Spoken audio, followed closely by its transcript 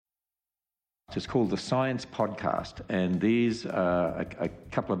It's called the Science Podcast, and these are a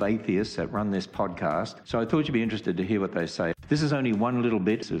couple of atheists that run this podcast. So I thought you'd be interested to hear what they say. This is only one little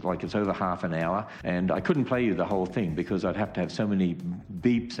bit, it's over half an hour, and I couldn't play you the whole thing because I'd have to have so many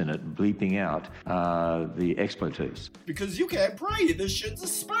beeps in it, bleeping out the expletives. Because you can't breathe, this shit's a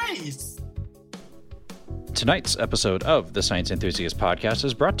space! Tonight's episode of the Science Enthusiast Podcast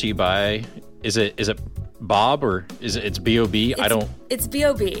is brought to you by, is it Bob or it's B.O.B.? It's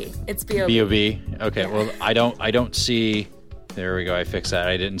B.O.B. It's B.O.B. B.O.B. Okay, Yeah. well, I don't see, there we go, I fixed that.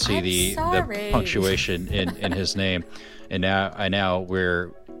 I didn't see the punctuation in his name. And now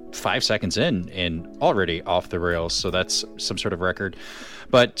we're 5 seconds in and already off the rails, so that's some sort of record.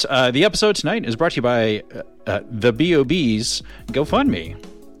 But the episode tonight is brought to you by the B.O.B.'s GoFundMe.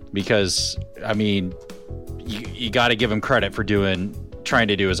 Because, I mean, you got to give him credit for trying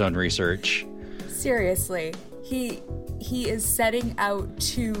to do his own research. Seriously, he is setting out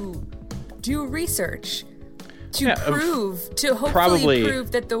to do research to hopefully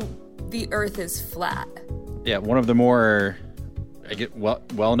prove that the Earth is flat. Yeah, one of the more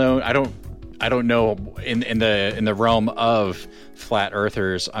well known. I don't know in the realm of flat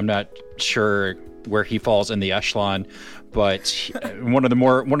earthers. I'm not sure where he falls in the echelon, but one of the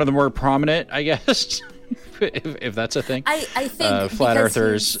more prominent, I guess, if that's a thing. I think flat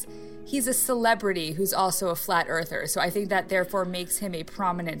earthers. He's a celebrity who's also a flat earther, so I think that therefore makes him a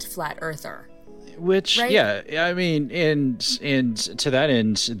prominent flat earther. Which, right? Yeah, I mean, and to that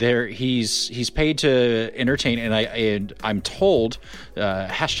end, he's paid to entertain, and I'm told,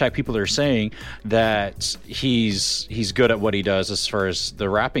 hashtag people are saying that he's good at what he does as far as the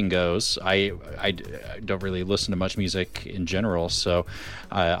rapping goes. I don't really listen to much music in general, so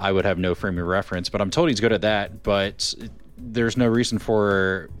I would have no frame of reference. But I'm told he's good at that. But there's no reason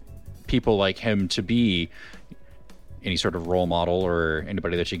for people like him to be any sort of role model or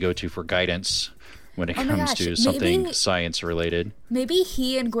anybody that you go to for guidance when it comes to something science related. Maybe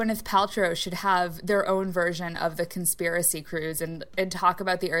he and Gwyneth Paltrow should have their own version of the conspiracy cruise and talk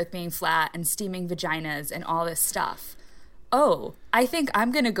about the Earth being flat and steaming vaginas and all this stuff. Oh, I think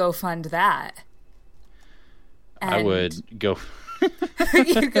I'm going to go fund that. And I would go.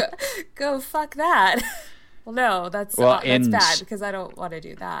 You go fuck that. Well, no, that's bad because I don't want to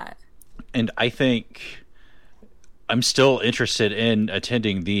do that. And I think I'm still interested in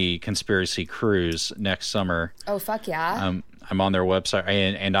attending the conspiracy cruise next summer. Oh, fuck yeah. I'm on their website,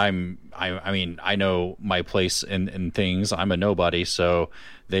 and I mean, I know my place in things. I'm a nobody, so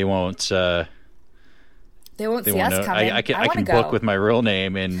they won't see us coming. I can book with my real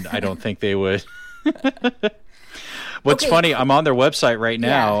name, and I don't think they would. What's funny, I'm on their website right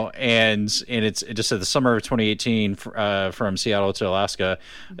now, and it just said the summer of 2018 from Seattle to Alaska.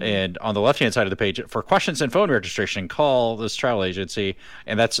 And on the left-hand side of the page, for questions and phone registration, call this travel agency.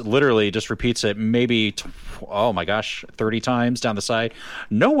 And that's literally just repeats it maybe, 30 times down the side.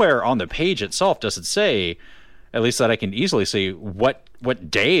 Nowhere on the page itself does it say, at least that I can easily see, what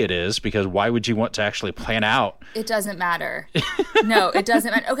day it is, because why would you want to actually plan out? It doesn't matter. No, it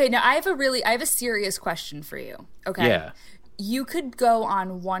doesn't matter. Okay, now I have a serious question for you. Okay. Yeah. You could go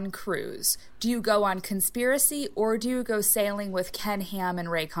on one cruise. Do you go on conspiracy or do you go sailing with Ken Ham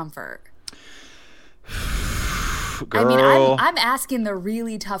and Ray Comfort? Girl, I mean, I'm asking the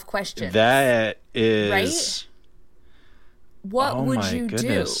really tough questions. That is right. What would you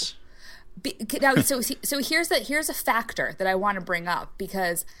do? Now, so here's a factor that I want to bring up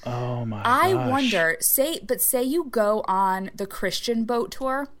because I wonder, say you go on the Christian boat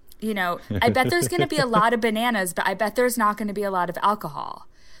tour, I bet there's going to be a lot of bananas, but I bet there's not going to be a lot of alcohol.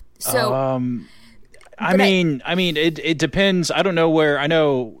 So, I mean, it depends. I don't know where. I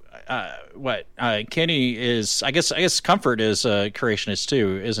know what Kenny is. I guess Comfort is a creationist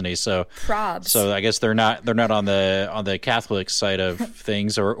too, isn't he? So probs. So I guess they're not on the Catholic side of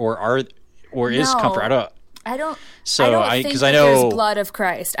things, or is Comfort? I don't think there's blood of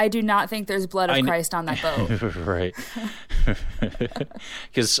Christ. I do not think there's blood of Christ on that boat. Right.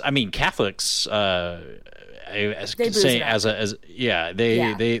 Because I mean, Catholics, they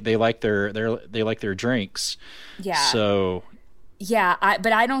like their drinks. Yeah. So. Yeah,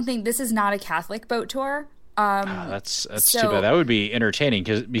 but I don't think this is not a Catholic boat tour. That's too bad. That would be entertaining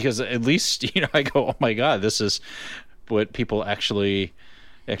because at least I go, oh my God, this is what people actually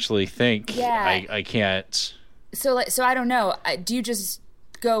think. Yeah. I can't. So I don't know. Do you just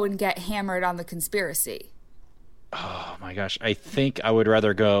go and get hammered on the conspiracy? Oh my gosh, I think I would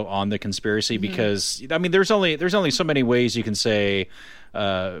rather go on the conspiracy because I mean, there's only so many ways you can say,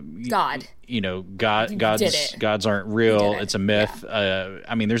 God. Gods aren't real. It's a myth. Yeah.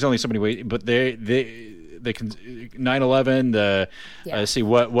 I mean, there's only so many ways, but the 9/11, see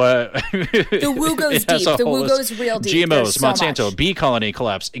what the woo goes deep. The woo goes real deep. GMOs, Monsanto, bee colony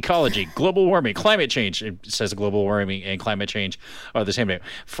collapse, ecology, global warming, climate change. It says global warming and climate change are the same name.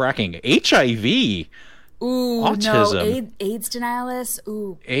 Fracking, HIV. Ooh, autism. No, AIDS denialists.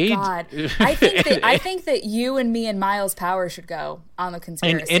 Ooh, AIDS. God. I think that you and me and Miles Power should go on the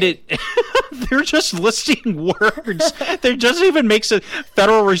conspiracy. And they're just listing words. There doesn't even make sense.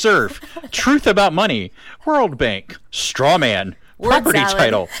 Federal Reserve, truth about money, World Bank, straw man, property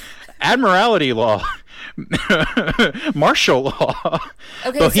title, admiralty law, martial law,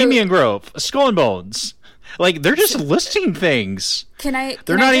 Bohemian Grove, Skull and Bones. Like, they're just listing things. They're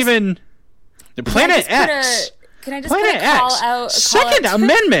not even. The Planet X. Can I just Planet put a call X, out? Second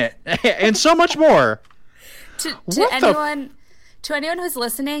Amendment, and so much more. To anyone who's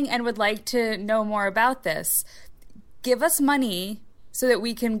listening and would like to know more about this, give us money so that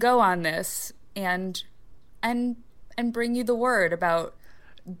we can go on this and bring you the word about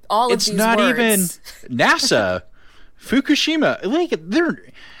all of these words. It's not even NASA, Fukushima. Like, they're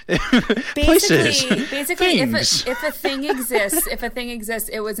basically things. if a thing exists,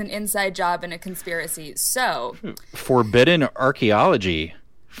 it was an inside job and a conspiracy. So forbidden archaeology.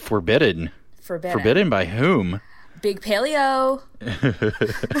 Forbidden by whom? Big Paleo.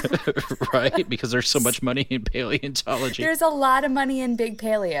 Right, because there's so much money in paleontology. There's a lot of money in Big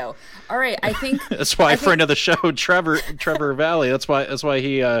Paleo. All right, I think that's why friend of the show, Trevor Valley. That's why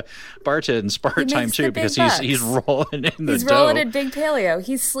he bartends part-time too, because he's rolling in the dough. He's rolling in Big Paleo.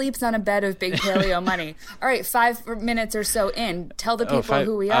 He sleeps on a bed of Big Paleo money. All right, 5 minutes or so in. Tell the people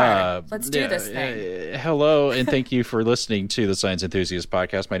who we are. Let's do this thing. Hello, and thank you for listening to the Science Enthusiast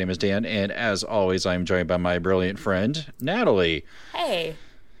Podcast. My name is Dan, and as always, I'm joined by my brilliant friend, Natalie. Hey.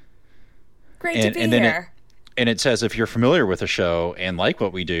 Great to be here. And it says, if you're familiar with the show and like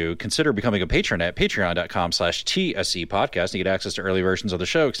what we do, consider becoming a patron at patreon.com/tSE podcast to get access to early versions of the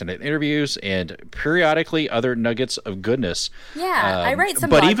show, extended interviews, and periodically other nuggets of goodness. Yeah, I write some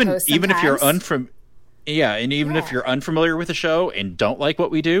blog posts even if you're sometimes. if you're unfamiliar with the show and don't like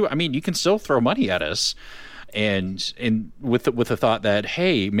what we do, I mean, you can still throw money at us, and with the thought that,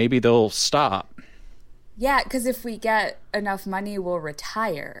 hey, maybe they'll stop. Yeah, because if we get enough money, we'll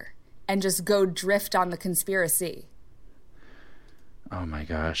retire and just go drift on the conspiracy. Oh my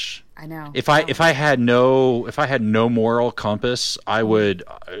gosh! I know. If I had no moral compass, I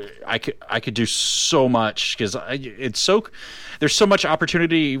could do so much, because there's so much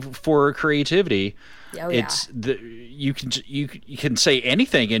opportunity for creativity. Oh, yeah. You can say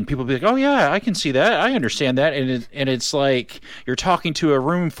anything and people be like, oh yeah, I can see that, I understand that, and it's like you're talking to a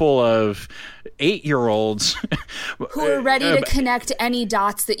room full of 8-year-olds who are ready to connect any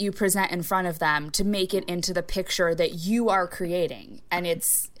dots that you present in front of them to make it into the picture that you are creating. And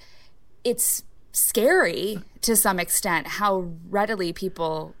it's scary to some extent how readily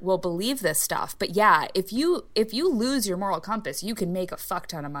people will believe this stuff. But yeah, if you lose your moral compass, you can make a fuck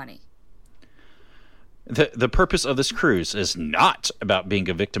ton of money. The purpose of this cruise is not about being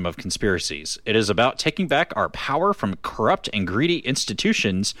a victim of conspiracies. It is about taking back our power from corrupt and greedy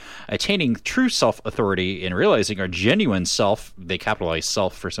institutions, attaining true self-authority, and realizing our genuine self, they capitalize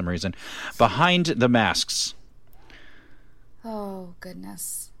self for some reason, behind the masks. Oh,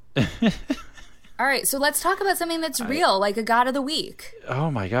 goodness. All right, so let's talk about something that's real, like a God of the Week.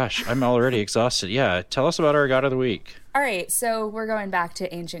 Oh my gosh, I'm already exhausted. Yeah, tell us about our God of the Week. All right, so we're going back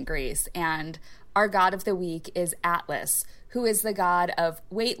to ancient Greece, and our God of the week is Atlas, who is the god of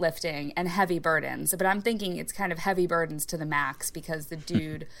weightlifting and heavy burdens. But I'm thinking it's kind of heavy burdens to the max, because the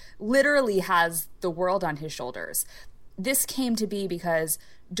dude literally has the world on his shoulders. This came to be because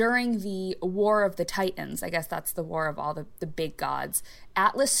during the War of the Titans, I guess that's the war of all the big gods,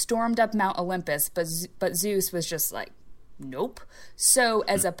 Atlas stormed up Mount Olympus, but Zeus was just like, nope. So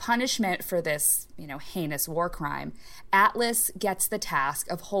as a punishment for this, heinous war crime, Atlas gets the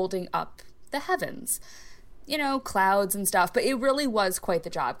task of holding up the heavens, clouds and stuff. But it really was quite the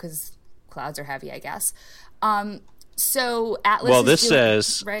job, because clouds are heavy, I guess. So Atlas. Well, this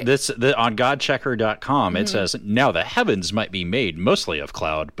says right? On godchecker.com. It says, now the heavens might be made mostly of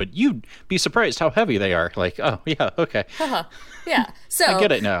cloud, but you'd be surprised how heavy they are. Like, oh yeah, okay. Yeah. So I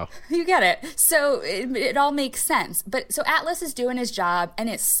get it now. You get it. So it all makes sense. But so Atlas is doing his job, and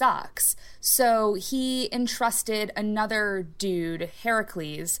it sucks. So he entrusted another dude,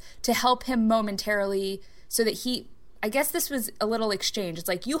 Heracles, to help him momentarily, so that I guess this was a little exchange. It's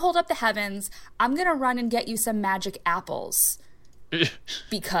like, you hold up the heavens, I'm going to run and get you some magic apples.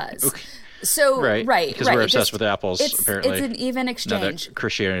 Because. Okay. So right, because we're obsessed with apples. Apparently, it's an even exchange. Not that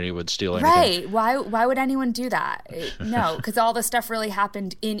Christianity would steal anything. Right? Why would anyone do that? No, because all this stuff really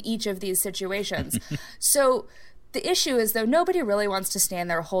happened in each of these situations. So the issue is, though, nobody really wants to stand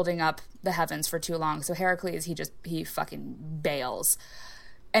there holding up the heavens for too long. So Heracles, he fucking bails,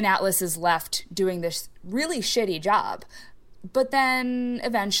 and Atlas is left doing this really shitty job. But then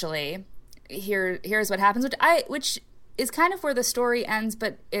eventually, here's what happens, which is kind of where the story ends,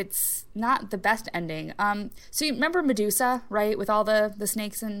 but it's not the best ending. So you remember Medusa, right, with all the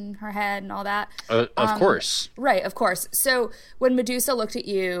snakes in her head and all that? Of course. Right, of course. So when Medusa looked at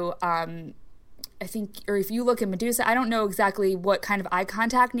you, I think, or if you look at Medusa, I don't know exactly what kind of eye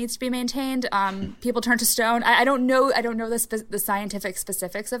contact needs to be maintained. People turn to stone. I don't know the scientific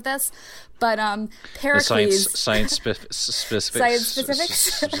specifics of this, but Pericles... Science specifics?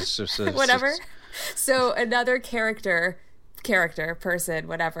 Whatever. So another person,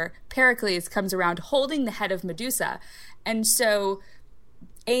 whatever, Pericles comes around holding the head of Medusa, and so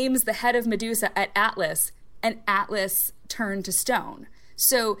aims the head of Medusa at Atlas, and Atlas turned to stone.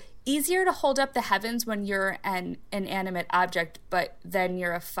 So easier to hold up the heavens when you're an inanimate object, but then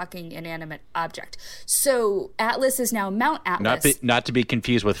you're a fucking inanimate object. So Atlas is now Mount Atlas. Not to be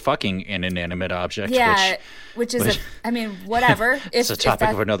confused with fucking an inanimate object. Yeah, which is, whatever. It's a topic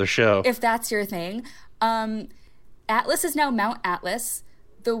of another show. If that's your thing. Atlas is now Mount Atlas.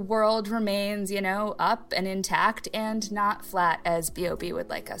 The world remains, up and intact and not flat as B.O.B. would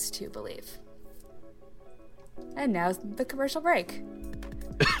like us to believe. And now the commercial break.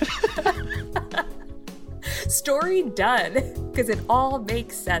 Story done, because it all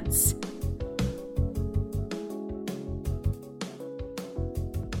makes sense.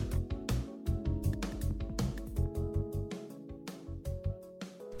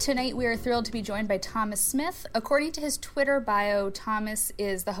 Tonight we are thrilled to be joined by Thomas Smith. According to his Twitter bio, Thomas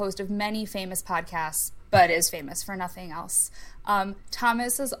is the host of many famous podcasts, but is famous for nothing else.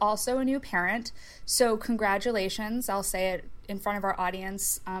 Thomas is also a new parent, so congratulations, I'll say it in front of our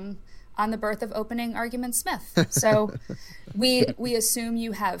audience, on the birth of Opening Argument Smith. So we assume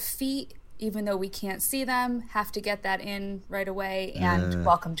you have feet, even though we can't see them, have to get that in right away, and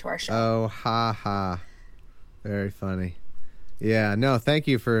welcome to our show. Oh, ha ha. Very funny. Yeah, no, thank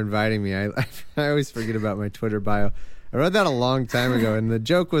you for inviting me. I always forget about my Twitter bio. I wrote that a long time ago, and the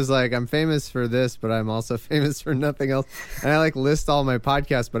joke was like, I'm famous for this, but I'm also famous for nothing else. And I list all my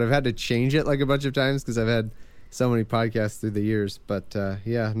podcasts, but I've had to change it a bunch of times because I've had so many podcasts through the years. But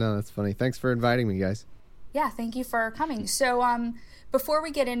yeah, no, that's funny. Thanks for inviting me, guys. Yeah, thank you for coming. So before we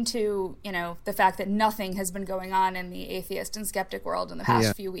get into, the fact that nothing has been going on in the atheist and skeptic world in the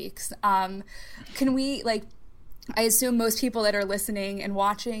past few weeks, can we, I assume most people that are listening and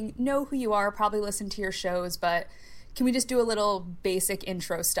watching know who you are, probably listen to your shows, but can we just do a little basic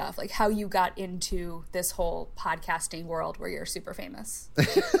intro stuff, like how you got into this whole podcasting world where you're super famous?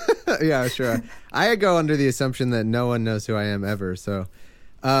 Yeah, sure. I go under the assumption that no one knows who I am ever. So,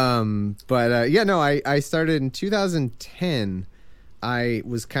 I started in 2010. I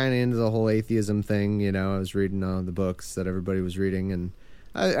was kind of into the whole atheism thing. I was reading all the books that everybody was reading, and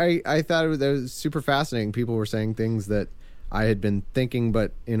I thought it was super fascinating. People were saying things that I had been thinking,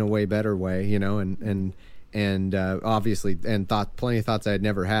 but in a way better way, and obviously, and plenty of thoughts I had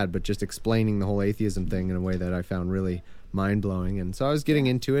never had, but just explaining the whole atheism thing in a way that I found really mind-blowing. And so I was getting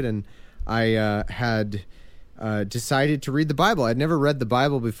into it, and I had decided to read the Bible. I'd never read the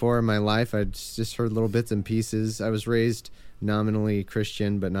Bible before in my life. I'd just heard little bits and pieces. I was raised nominally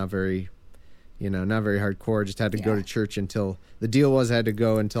Christian, but not very hardcore. Just had to go to church until the deal was I had to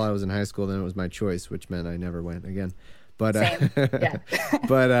go until I was in high school. Then it was my choice, which meant I never went again. But it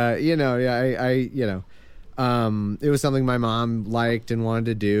was something my mom liked and wanted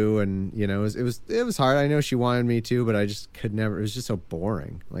to do, and it was hard. I know she wanted me to, but I just could never. It was just so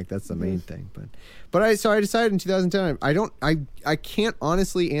boring. That's the main thing. But I decided in 2010. I can't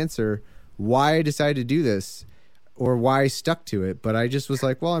honestly answer why I decided to do this or why I stuck to it. But I just was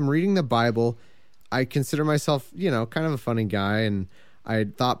like, well, I'm reading the Bible. I consider myself, kind of a funny guy, and I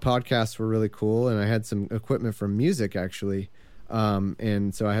thought podcasts were really cool, and I had some equipment from music actually.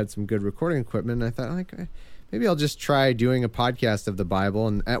 And so I had some good recording equipment, and I thought, maybe I'll just try doing a podcast of the Bible,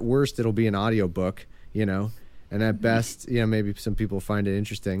 and at worst it'll be an audiobook, and at best, maybe some people find it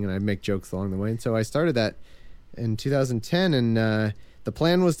interesting, and I make jokes along the way. And so I started that in 2010, and the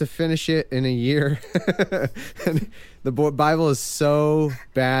plan was to finish it in a year. And the Bible is so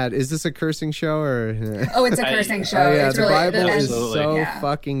bad. Is this a cursing show or? Oh, it's a cursing show. Oh, yeah, it's the really, Bible is so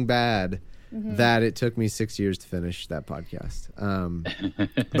fucking bad. that it took me 6 years to finish that podcast.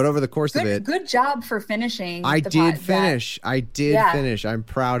 But over the course of it, good job for finishing. I did finish. I'm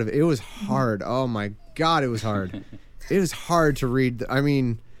proud of it. It was hard. Oh my God, it was hard. It was hard to read. I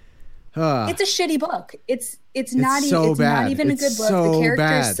mean, it's a shitty book. It's not so bad. Not even a good book. The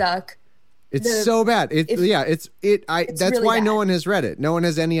characters suck. It's so bad. That's really why bad. no one has read it. No one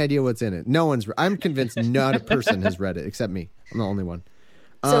has any idea what's in it. I'm convinced not a person has read it except me. I'm the only one.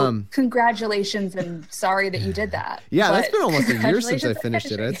 So congratulations, and sorry that you did that. Yeah, that's been almost a year since I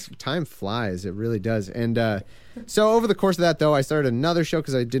finished it. Time flies. It really does. And so over the course of that, though, I started another show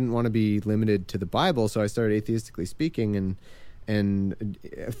because I didn't want to be limited to the Bible. So I started Atheistically Speaking, and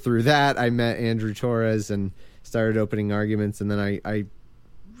through that, I met Andrew Torres and started opening arguments. And then I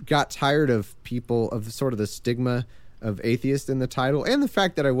got tired of people, of sort of the stigma of atheist in the title, and the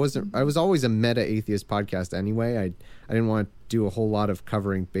fact that I was always a meta atheist podcast anyway. I didn't want to do a whole lot of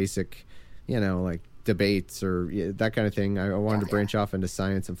covering basic, like debates or that kind of thing. I wanted to branch off into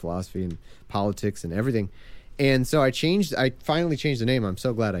science and philosophy and politics and everything. And so I finally changed the name. I'm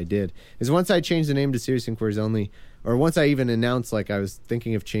so glad I did. Is once I changed the name to Serious Inquiries Only, or once I even announced I was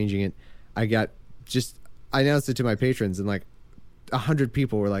thinking of changing it, I announced it to my patrons, and 100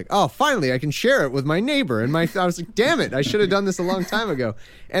 people were like, "Oh, finally, I can share it with my neighbor." And I was like, "Damn it, I should have done this a long time ago."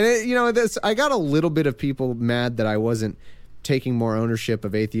 And I got a little bit of people mad that I wasn't taking more ownership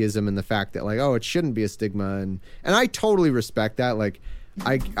of atheism and the fact that it shouldn't be a stigma, and I totally respect that.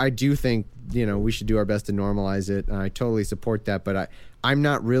 I do think we should do our best to normalize it, and I totally support that. But I'm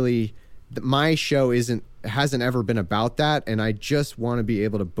not really. My show hasn't ever been about that, and I just want to be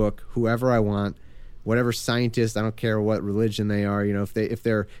able to book whoever I want. Whatever scientist, I don't care what religion they are. If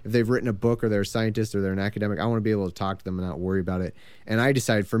they've written a book, or they're a scientist, or they're an academic, I want to be able to talk to them and not worry about it. And I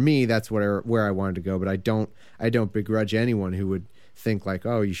decided for me that's where I wanted to go. But I don't begrudge anyone who would think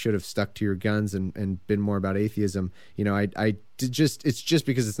oh, you should have stuck to your guns and been more about atheism. It's just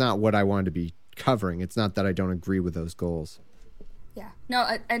because it's not what I wanted to be covering. It's not that I don't agree with those goals. Yeah. No,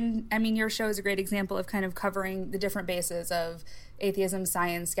 and I mean, your show is a great example of kind of covering the different bases of atheism,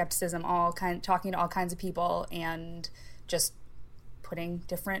 science, skepticism, talking to all kinds of people and just putting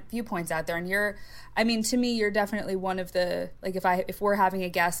different viewpoints out there. And to me, you're definitely one of the, if we're having a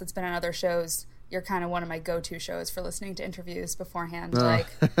guest that's been on other shows, you're kind of one of my go-to shows for listening to interviews beforehand.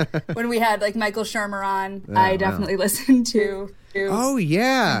 When we had Michael Shermer on, I definitely listened to. Oh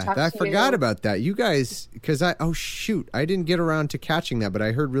yeah, I forgot about that. You guys, because I didn't get around to catching that, but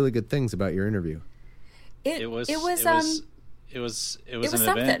I heard really good things about your interview. It was an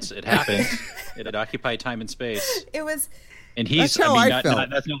event. It happened. It occupied time and space. It was. And he's. That's how I felt.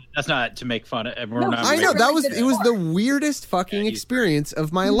 That's not to make fun of. I know that was. It was the weirdest fucking experience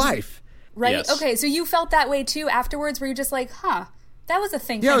of my life. Right. Yes. Okay. So you felt that way too afterwards. Were you just that was a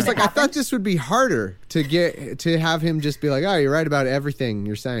thing? Yeah, I was I thought this would be harder to have him just be like, "Oh, you're right about everything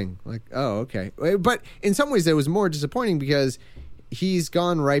you're saying." Oh, okay. But in some ways, it was more disappointing because he's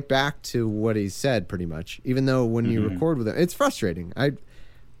gone right back to what he said pretty much. Even though when you record with him, it's frustrating. I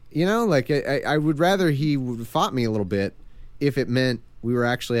would rather he fought me a little bit if it meant we were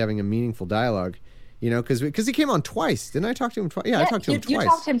actually having a meaningful dialogue. Because he came on twice. Didn't I talk to him twice? Yeah, I talked to him twice. You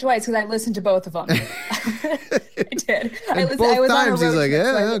talked to him twice because I listened to both of them. I did. Both times he's like,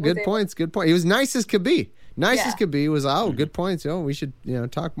 good points. He was nice as could be. As could be was, good points. We should,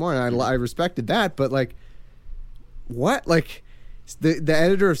 talk more. And I respected that. But what? The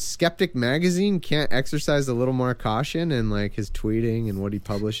editor of Skeptic Magazine can't exercise a little more caution in his tweeting and what he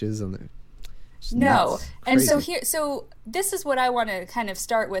publishes on the. No. And so this is what I want to kind of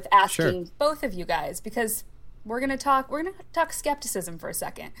start with asking both of you guys, because we're going to talk skepticism for a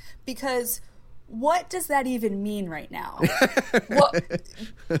second, because what does that even mean right now?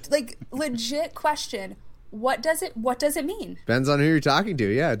 Legit question. What does it mean? Depends on who you're talking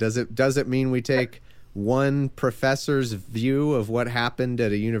to. Yeah. Does it mean we take one professor's view of what happened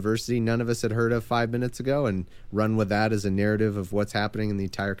at a university none of us had heard of 5 minutes ago and run with that as a narrative of what's happening in the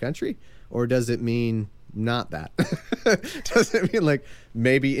entire country? Or does it mean not that? Does it mean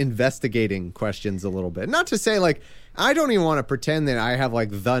maybe investigating questions a little bit? Not to say I don't even want to pretend that I have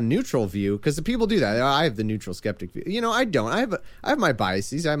the neutral view, because the people do that. I have the neutral skeptic view. I don't. I have my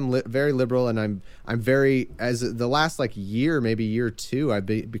biases. I'm very liberal, and I'm very, as the last year, maybe year or two, I've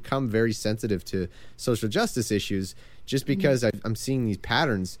become very sensitive to social justice issues, just because I'm seeing these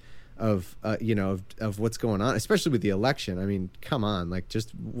patterns of what's going on, especially with the election. I mean, come on,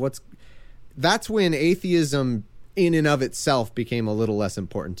 that's when atheism in and of itself became a little less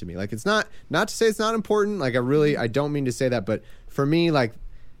important to me. It's not to say it's not important. I don't mean to say that, but for me,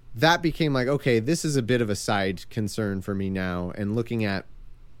 that became okay, this is a bit of a side concern for me now. And looking at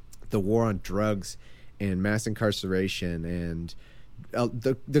the war on drugs and mass incarceration and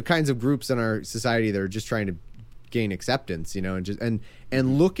the kinds of groups in our society that are just trying to gain acceptance, and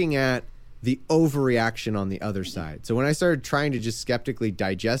looking at the overreaction on the other side. So when I started trying to just skeptically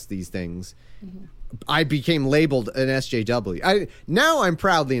digest these things, I became labeled an SJW. Now I'm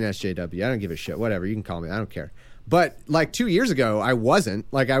proudly an SJW. I don't give a shit. Whatever, you can call me. I don't care. But like 2 years ago, I wasn't.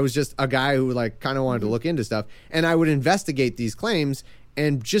 Like I was just a guy who like kind of wanted to look into stuff, and I would investigate these claims,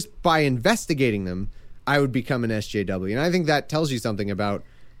 and just by investigating them, I would become an SJW. And I think that tells you something about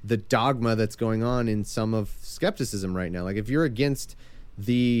the dogma that's going on in some of skepticism right now. Like if you're against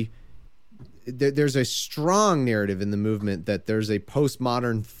there's a strong narrative in the movement that there's a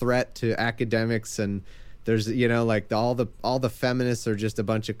postmodern threat to academics, and there's like all the feminists are just a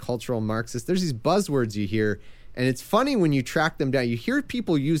bunch of cultural Marxists. There's these buzzwords you hear, and it's funny when you track them down. You hear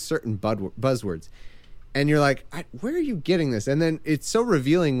people use certain buzzwords, and you're like, where are you getting this? And then it's so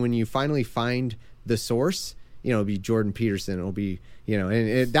revealing when you finally find the source. It'll be Jordan Peterson. It'll be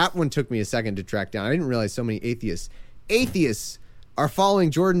and that one took me a second to track down. I didn't realize so many atheists are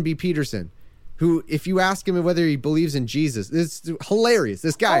following Jordan B. Peterson, who, if you ask him whether he believes in Jesus, it's hilarious.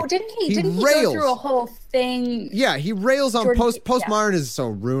 This guy. Oh, didn't he go through a whole thing? Yeah, he rails on postmodernism, so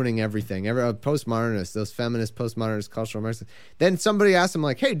ruining everything. Postmodernists, those feminist postmodernists, cultural Marxists. Then somebody asked him,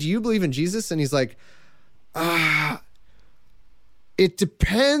 like, hey, do you believe in Jesus? And he's like, it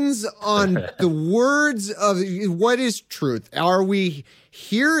depends on the words of what is truth. Are we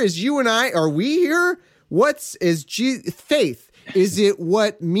here as you and I? Are we here? Faith? Is it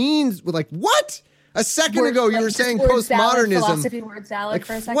what means, like, what? A second ago, you were saying postmodernism. Philosophy word salad like,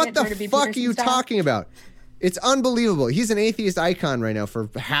 for a second. What the fuck are you talking about? It's unbelievable. He's an atheist icon right now for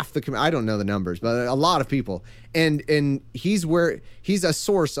half the I don't know the numbers, but a lot of people. And he's a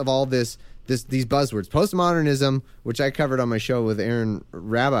source of all these buzzwords. Postmodernism, which I covered on my show with Aaron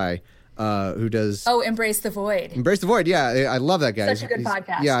Rabbi, who does... Oh, Embrace the Void. Embrace the Void, yeah. I love that guy. Such a good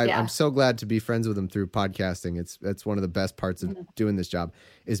podcast. Yeah, I'm so glad to be friends with him through podcasting. It's one of the best parts of doing this job,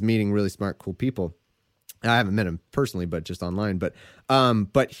 is meeting really smart, cool people. I haven't met him personally, but just online. But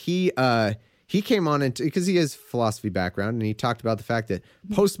he came on because he has philosophy background, and he talked about the fact that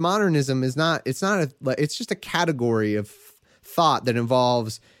postmodernism it's just a category of thought that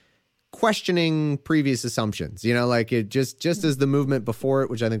involves questioning previous assumptions, like it just as the movement before it,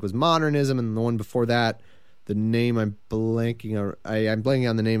 which I think was modernism, and the one before that, the name I'm blanking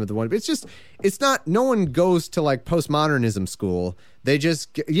on the name of the one, but it's not, no one goes to like postmodernism school. They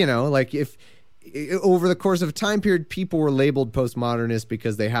just, like if over the course of a time period, people were labeled postmodernists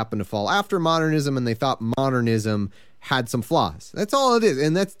because they happened to fall after modernism, and they thought modernism had some flaws. That's all it is.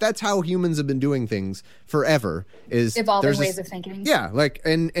 And that's how humans have been doing things forever, is evolving ways of thinking. Yeah. Like,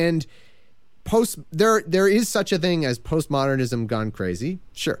 and there is such a thing as postmodernism gone crazy.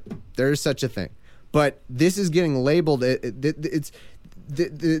 Sure. There is such a thing, but this is getting labeled.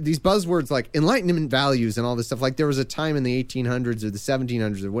 These buzzwords like Enlightenment values and all this stuff. Like there was a time in the 1800s or the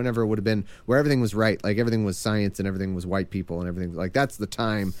 1700s or whenever it would have been, where everything was right. Like everything was science and everything was white people and everything. Like that's the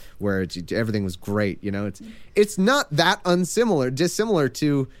time where everything was great. It's not that dissimilar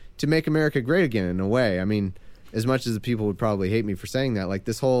to Make America Great Again in a way. I mean, as much as the people would probably hate me for saying that, like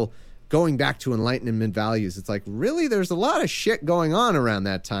this whole going back to Enlightenment values, it's like, really, there's a lot of shit going on around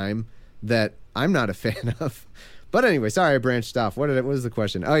that time that I'm not a fan of. But anyway, sorry I branched off. What was the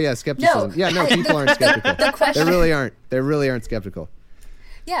question? Oh yeah, skepticism. People aren't skeptical. They really aren't. They really aren't skeptical.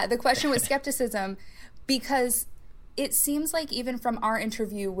 Yeah, the question was skepticism, because it seems like even from our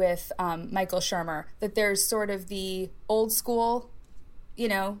interview with Michael Shermer that there's sort of the old school,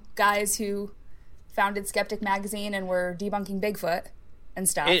 guys who founded Skeptic Magazine and were debunking Bigfoot and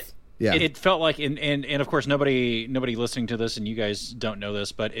stuff. It felt like, and of course nobody listening to this, and you guys don't know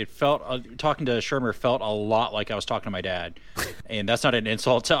this, but it felt, talking to Shermer felt a lot like I was talking to my dad, and that's not an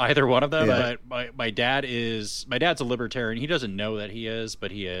insult to either one of them. Yeah. But my dad's a libertarian. He doesn't know that he is,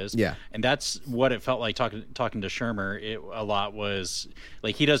 but he is. Yeah, and that's what it felt like talking to Shermer. A lot was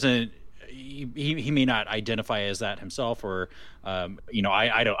like he doesn't. He may not identify as that himself, or I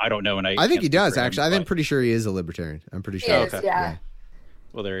don't know. And I think he does actually. I'm pretty sure he is a libertarian. I'm pretty sure. He is, yeah.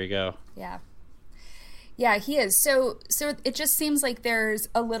 Well, there you go. Yeah, he is. So it just seems like there's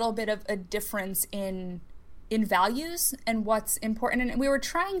a little bit of a difference in values and what's important. And we were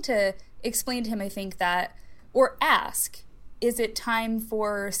trying to explain to him, I think, or ask, is it time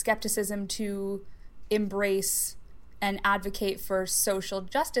for skepticism to embrace and advocate for social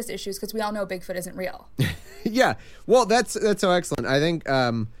justice issues? Because we all know Bigfoot isn't real. Yeah. Well, that's so excellent. I think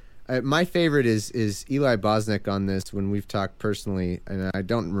my favorite is Eli Bosnick on this when we've talked personally, and I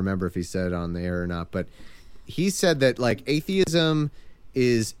don't remember if he said it on the air or not, but he said that like atheism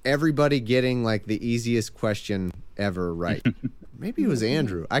is everybody getting like the easiest question ever right. Maybe it was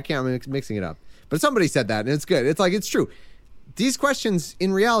Andrew. I can't, I'm mixing it up. But somebody said that, and it's good. It's like, it's true. These questions,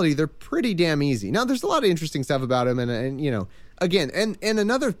 in reality, they're pretty damn easy. Now, there's a lot of interesting stuff about them, and you know, again, and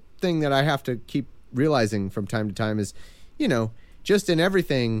another thing that I have to keep realizing from time to time is, you know, just in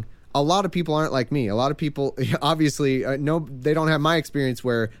everything, a lot of people aren't like me. A lot of people, obviously, no, they don't have my experience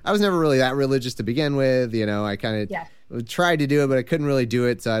where I was never really that religious to begin with. You know, I kind of tried to do it, but I couldn't really do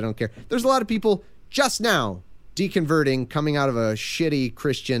it, so I don't care. There's a lot of people just now deconverting, coming out of a shitty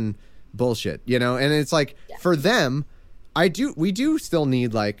Christian bullshit, you know? And it's like, for them, we do still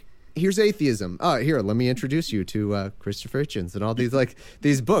need, like, here's atheism. Oh, here, let me introduce you to Christopher Hitchens and all these, like,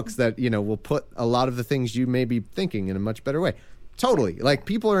 these books that, you know, will put a lot of the things you may be thinking in a much better way. Totally. Like,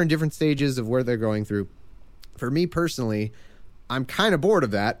 people are in different stages of where they're going through. For me personally, I'm kind of bored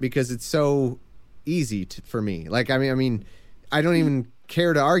of that because it's so easy for me. Like, I mean, I don't even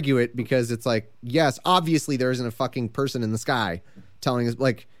care to argue it because it's like, yes, obviously there isn't a fucking person in the sky telling us,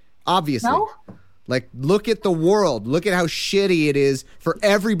 like, obviously. No? Like, look at the world. Look at how shitty it is for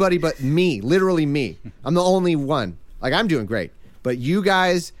everybody but me. Literally me. I'm the only one. Like, I'm doing great. But you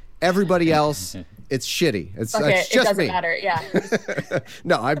guys, everybody else, it's shitty. It's just it doesn't me. matter. Yeah.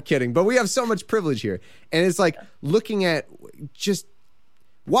 No, I'm kidding. But we have so much privilege here. And it's like looking at, just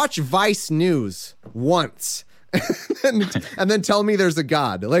watch Vice News once and then tell me there's a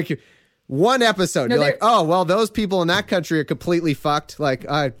God. Like, one episode, you're like, oh, well, those people in that country are completely fucked. Like,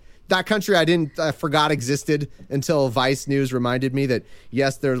 that country I forgot existed until Vice News reminded me that,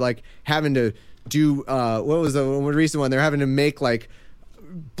 yes, they're like having to do, what was the recent one? They're having to make like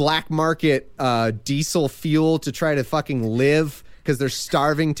black market diesel fuel to try to fucking live because they're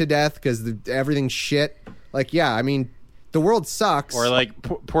starving to death because everything's shit. Like, yeah, I mean, the world sucks. Or like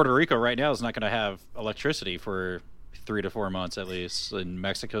Puerto Rico right now is not going to have electricity for 3 to 4 months at least. In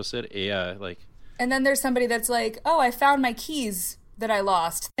Mexico City, yeah, like. And then there's somebody that's like, "Oh, I found my keys that I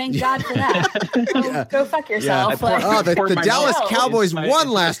lost. Thank God for that." Go fuck yourself. Yeah. The Dallas Cowboys won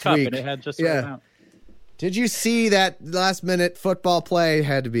last week. It had just out. Did you see that last minute football play?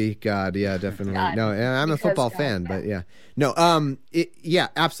 Had to be God. Yeah, definitely. God. No, I'm a football fan, but yeah. No, yeah,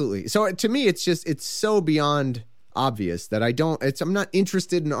 absolutely. So to me, it's so beyond obvious that I'm not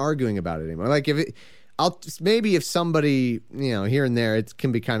interested in arguing about it anymore. Like, maybe if somebody, you know, here and there, it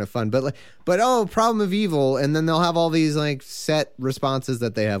can be kind of fun, but problem of evil, and then they'll have all these like set responses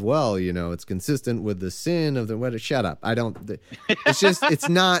that they have. Well, you know, it's consistent with the sin of the shut up.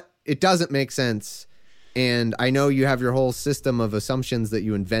 It doesn't make sense. And I know you have your whole system of assumptions that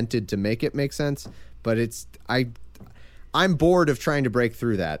you invented to make it make sense, but I'm bored of trying to break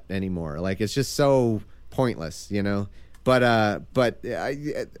through that anymore. Like, it's just so pointless, you know? But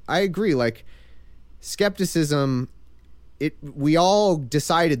I agree. Like, skepticism, we all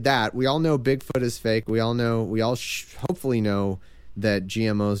decided that. We all know Bigfoot is fake. We all hopefully know that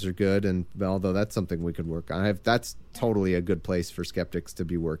GMOs are good, and although that's something we could work on. That's totally a good place for skeptics to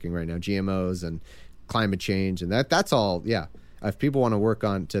be working right now. GMOs and climate change, and that's all. Yeah, if people want to work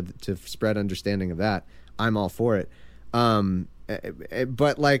on to spread understanding of that, I'm all for it.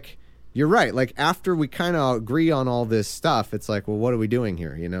 But like, you're right. Like, after we kind of agree on all this stuff, it's like, well, what are we doing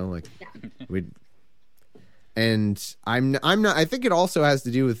here? You know, like and I'm not. I think it also has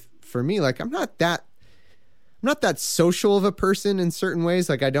to do with, for me, like, I'm not that social of a person in certain ways.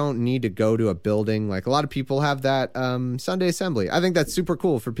 Like, I don't need to go to a building. Like, a lot of people have that Sunday assembly. I think that's super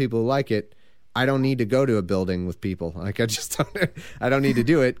cool for people who like it. I don't need to go to a building with people. Like, I don't need to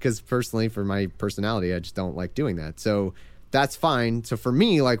do it because personally, for my personality, I just don't like doing that. So that's fine. So for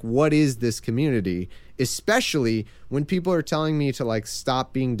me, like, what is this community? Especially when people are telling me to, like,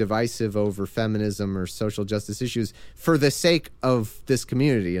 stop being divisive over feminism or social justice issues for the sake of this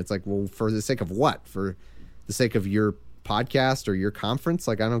community. It's like, well, for the sake of what? For the sake of your podcast or your conference?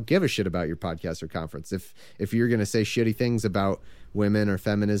 Like, I don't give a shit about your podcast or conference. If you're going to say shitty things about women or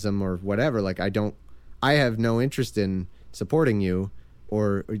feminism or whatever, like, I have no interest in supporting you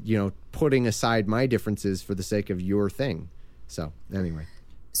or, you know, putting aside my differences for the sake of your thing. So anyway.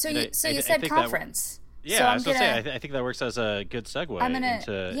 So you said conference. Yeah, so I was going to say, I think that works as a good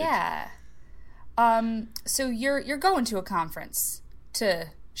segue. Yeah. So you're going to a conference to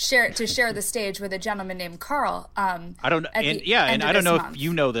share the stage with a gentleman named Carl. I don't know if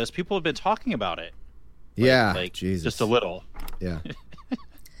you know this. People have been talking about it. Like Jesus. Just a little. Yeah.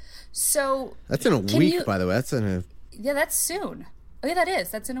 So that's in a week, by the way. Yeah, that's soon. Oh yeah,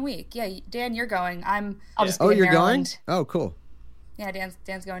 that's in a week. Yeah, Dan, you're going. I'll just. Oh, you're Maryland. going? Oh, cool. Yeah,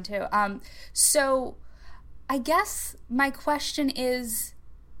 Dan's going too. So I guess my question is,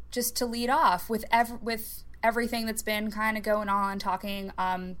 just to lead off with everything that's been kind of going on, talking.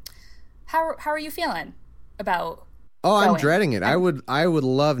 How are you feeling about? Oh, I'm dreading it. I would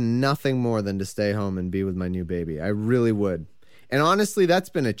love nothing more than to stay home and be with my new baby. I really would. And honestly, that's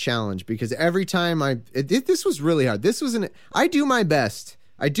been a challenge because every time this was really hard. I do my best.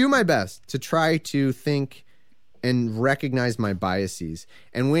 I do my best to try to think and recognize my biases.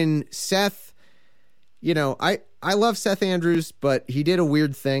 And when Seth, I love Seth Andrews, but he did a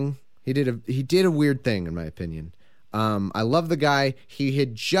weird thing. He did a weird thing, in my opinion. I love the guy. He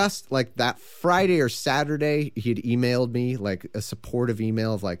had just like that Friday or Saturday, he had emailed me like a supportive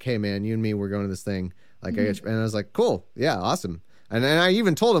email of like, hey man, you and me, we're going to this thing. Like, and I was like, cool. Yeah. Awesome. And I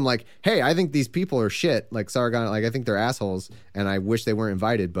even told him like, hey, I think these people are shit. Like Sargon, like I think they're assholes and I wish they weren't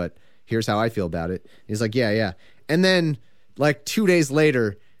invited, but here's how I feel about it. He's like, yeah. And then like 2 days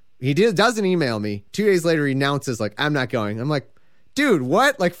later, he doesn't email me. 2 days later, he announces like, I'm not going. I'm like, dude,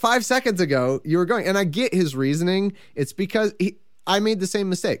 what? Like 5 seconds ago, you were going. And I get his reasoning. It's because I made the same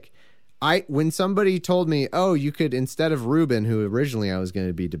mistake. When somebody told me, oh, you could, instead of Ruben, who originally I was going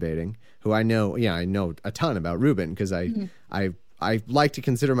to be debating, who I know a ton about Ruben because I like to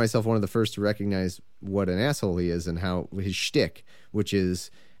consider myself one of the first to recognize what an asshole he is and how his shtick, which is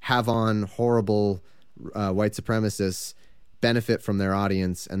have on horrible white supremacists, benefit from their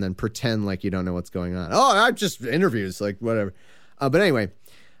audience, and then pretend like you don't know what's going on. Oh, I'm just interviews, like whatever. But anyway,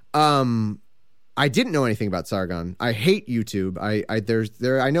 I didn't know anything about Sargon. I hate YouTube.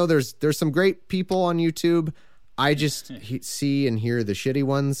 I know there's some great people on YouTube. I just see and hear the shitty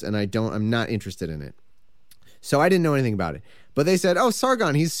ones, and I'm not interested in it. So I didn't know anything about it. But they said, oh,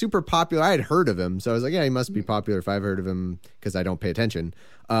 Sargon, he's super popular. I had heard of him. So I was like, yeah, he must be popular if I've heard of him because I don't pay attention.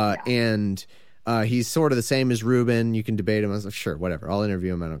 And he's sort of the same as Ruben. You can debate him. I was like, sure, whatever. I'll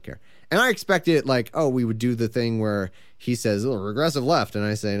interview him. I don't care. And I expected like, oh, we would do the thing where he says, oh, regressive left. And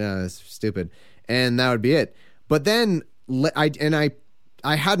I say, no, that's stupid. And that would be it. But then I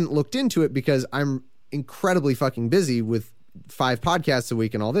hadn't looked into it because I'm incredibly fucking busy with 5 podcasts a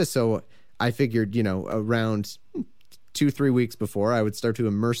week and all this. So I figured, around 2-3 weeks before I would start to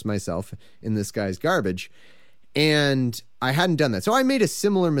immerse myself in this guy's garbage. And I hadn't done that. So I made a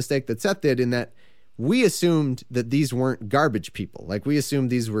similar mistake that Seth did in that we assumed that these weren't garbage people. Like we assumed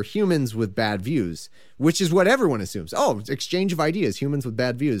these were humans with bad views, which is what everyone assumes. Oh, exchange of ideas, humans with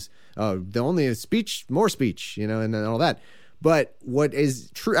bad views. The only speech, more speech, and all that. But what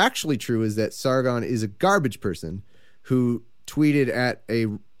is actually true is that Sargon is a garbage person who tweeted at a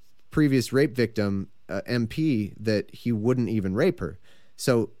previous rape victim, MP, that he wouldn't even rape her.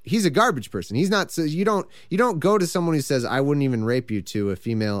 So he's a garbage person. He's not. So you don't go to someone who says I wouldn't even rape you to a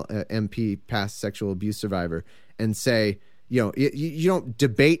female MP, past sexual abuse survivor, and say you don't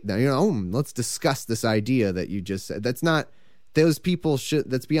debate them. Let's discuss this idea that you just said. That's not. Those people should.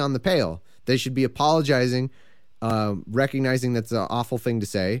 That's beyond the pale. They should be apologizing, recognizing that's an awful thing to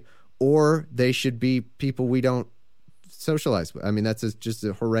say, or they should be people we don't socialize with. I mean, that's just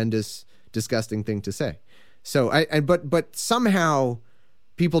a horrendous, disgusting thing to say. So but somehow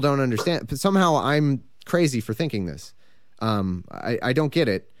people don't understand. But somehow I'm crazy for thinking this. I don't get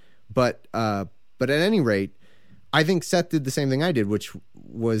it. But at any rate, I think Seth did the same thing I did, which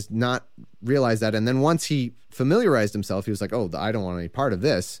was not realize that. And then once he familiarized himself, he was like, oh, I don't want any part of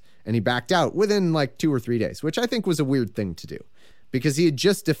this. And he backed out within like 2 or 3 days, which I think was a weird thing to do because he had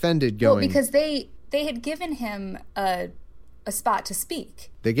just defended going. Well, because they had given him a spot to speak.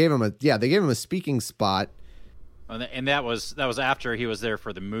 They gave him a speaking spot. And that was after he was there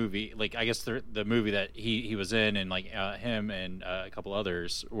for the movie. Like, I guess the movie that he was in, and like him and a couple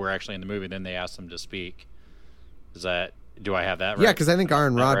others were actually in the movie. Then they asked him to speak. Do I have that right? Yeah, because I think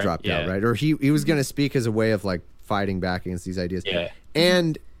Aaron Rod dropped out, right? Or he was going to speak as a way of like fighting back against these ideas. Yeah.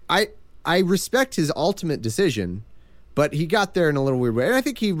 And I respect his ultimate decision, but he got there in a little weird way. And I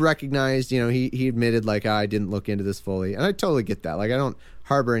think he recognized, he admitted like, I didn't look into this fully. And I totally get that. Like, I don't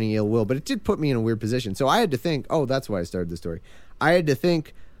harbor any ill will, but it did put me in a weird position. So I had to think, oh, that's why I started the story. I had to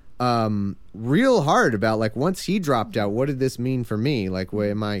think real hard about like, once he dropped out, what did this mean for me? Like,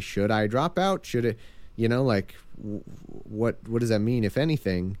 should I drop out? Should it, like what does that mean, if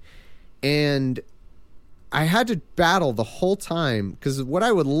anything? And I had to battle the whole time because what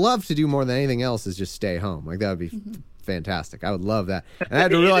I would love to do more than anything else is just stay home. Like that would be fantastic. I would love that. And I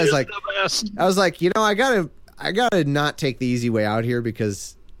had to realize like, I was like, I gotta not take the easy way out here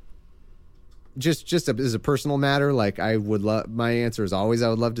because just as a personal matter, like I would love, my answer is always, I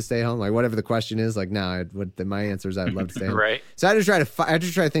would love to stay home. Like whatever the question is, like, no, my answer is I'd love to stay home. Right. So I had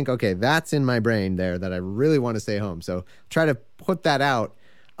to try to think, okay, that's in my brain there that I really want to stay home. So try to put that out.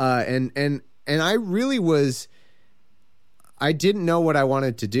 And I really was, I didn't know what I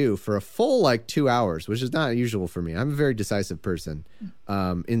wanted to do for a full like 2 hours, which is not usual for me. I'm a very decisive person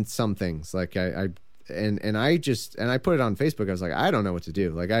in some things. Like I put it on Facebook. I was like, I don't know what to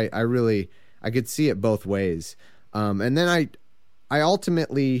do. Like I could see it both ways. And then I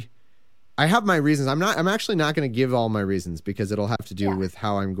ultimately, I have my reasons. I'm actually not going to give all my reasons because it'll have to do with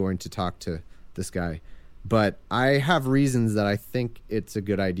how I'm going to talk to this guy. But I have reasons that I think it's a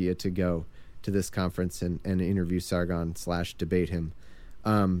good idea to go to this conference and interview Sargon / debate him.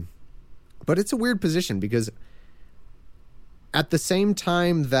 But it's a weird position because at the same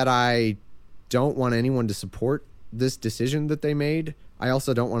time that I don't want anyone to support this decision that they made, I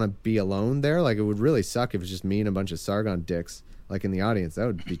also don't want to be alone there. Like, it would really suck if it's just me and a bunch of Sargon dicks like in the audience. That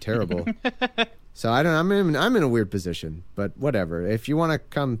would be terrible. So I'm in a weird position, but whatever. If you want to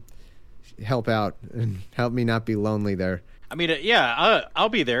come help out and help me not be lonely there. I mean, I'll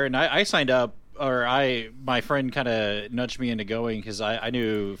be there, and I signed up, or my friend kind of nudged me into going because I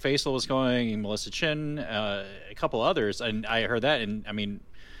knew Faisal was going, and Melissa Chin, a couple others, and I heard that, and I mean,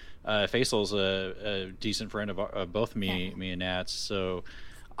 Faisal's a decent friend of both me and Nats, so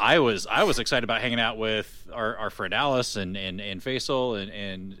I was excited about hanging out with our friend Alice and Faisal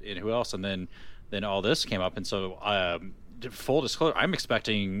and who else, and then all this came up, and so. Full disclosure, I'm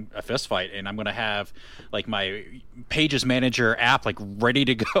expecting a fist fight, and I'm going to have like my Pages Manager app like ready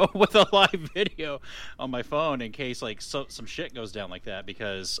to go with a live video on my phone in case like some shit goes down like that.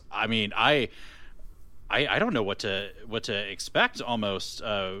 Because I mean, I don't know what to expect almost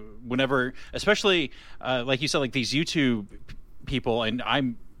whenever, especially like you said, like these YouTube people, and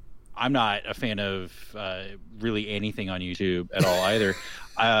I'm not a fan of really anything on YouTube at all either.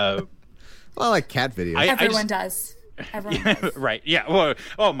 Well, I like cat videos. Everyone does. Yeah, right. Yeah. Well,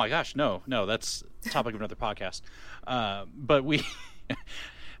 oh my gosh. No, that's the topic of another podcast. But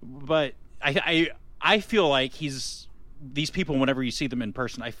I feel like these people, whenever you see them in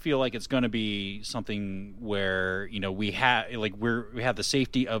person, I feel like it's going to be something where, you know, we have the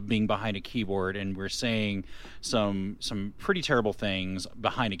safety of being behind a keyboard, and we're saying some pretty terrible things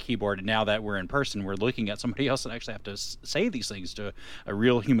behind a keyboard. And now that we're in person, we're looking at somebody else that actually have to say these things to a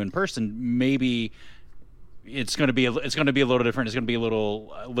real human person. Maybe it's going to be a little different. It's going to be a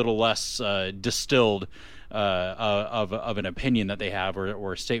little less distilled of an opinion that they have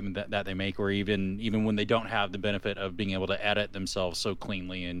or a statement that they make, or even when they don't have the benefit of being able to edit themselves so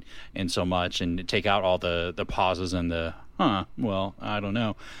cleanly and so much and take out all the pauses and the well, I don't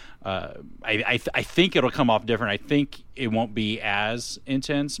know. I think it'll come off different. I think it won't be as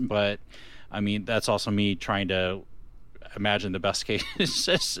intense, but I mean that's also me trying to imagine the best case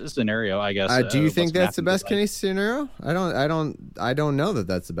scenario, I guess. Do you think that's the best case scenario? I don't know that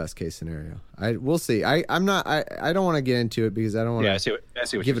that's the best case scenario. We'll see. I don't want to get into it because I don't want to I see what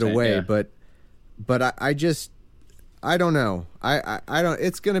give it saying, away. yeah. But I don't know. I don't.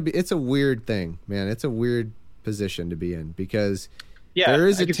 It's a weird thing, man. It's a weird position to be in because there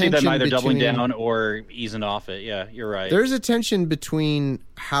is I a can tension see them either between, doubling down or easing off it. Yeah, you're right. There's a tension between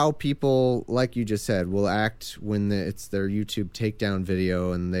how people, like you just said, will act when it's their YouTube takedown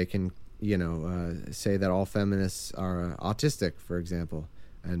video and they can, say that all feminists are autistic, for example,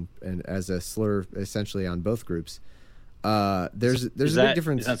 and as a slur essentially on both groups. There's a big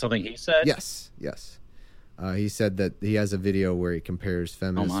difference. Is that something he said? Yes. He said that he has a video where he compares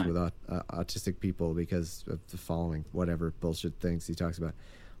feminists with autistic people because of the following whatever bullshit things he talks about.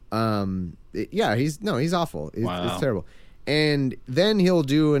 He's awful. It's terrible. And then he'll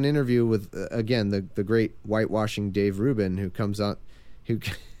do an interview with again the great whitewashing Dave Rubin, who comes on,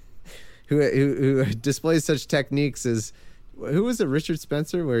 who displays such techniques as who was it? Richard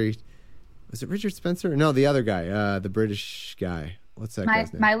Spencer? Was it Richard Spencer? No, the other guy, the British guy. What's that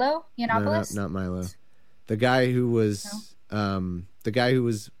guy's name? Milo Yiannopoulos? No, not Milo. The guy who was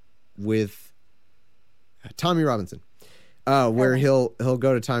with Tommy Robinson, where he'll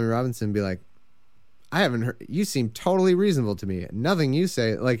go to Tommy Robinson and be like, I haven't heard, you seem totally reasonable to me. Nothing you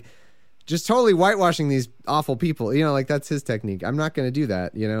say, like, just totally whitewashing these awful people, like that's his technique. I'm not going to do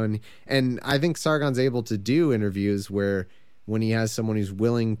that, and I think Sargon's able to do interviews where when he has someone who's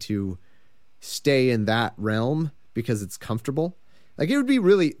willing to stay in that realm because it's comfortable. Like, it would be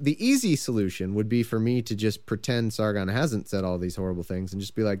really, the easy solution would be for me to just pretend Sargon hasn't said all these horrible things and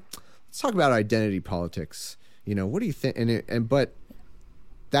just be like, let's talk about identity politics. What do you think? But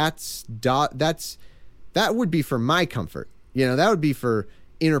that would be for my comfort. That would be for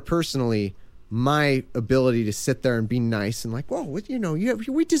interpersonally my ability to sit there and be nice and like, whoa,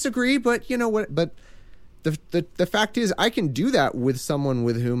 we disagree, but you know what? But the fact is, I can do that with someone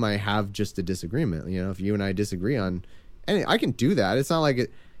with whom I have just a disagreement. If you and I disagree on. And I can do that. It's not like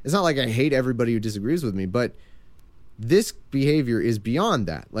I hate everybody who disagrees with me, but this behavior is beyond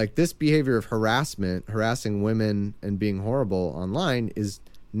that. Like, this behavior of harassing women and being horrible online is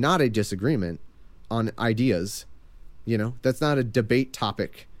not a disagreement on ideas. You know, that's not a debate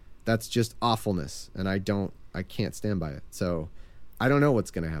topic. That's just awfulness. And I can't stand by it. So I don't know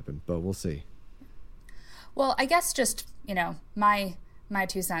what's going to happen, but we'll see. Well, I guess just, you know, my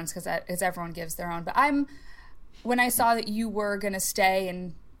 2 cents, because everyone gives their own. But when I saw that you were going to stay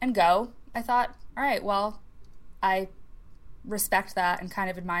and go, I thought, all right, well, I respect that and kind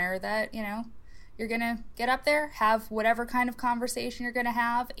of admire that, you know, you're going to get up there, have whatever kind of conversation you're going to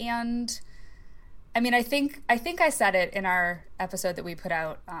have. And I mean, I think I said it in our episode that we put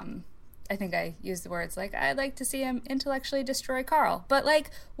out. I think I used the words like, I'd like to see him intellectually destroy Carl, but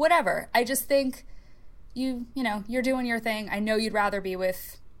like, whatever. I just think you know, you're doing your thing. I know you'd rather be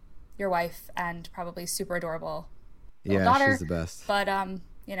with your wife and probably super adorable little daughter. She's the best. But,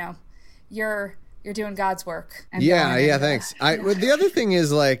 you know, you're doing God's work. And thanks. The other thing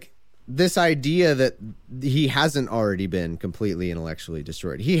is, like, this idea that he hasn't already been completely intellectually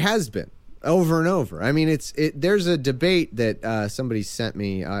destroyed. He has been over and over. I mean, there's a debate that somebody sent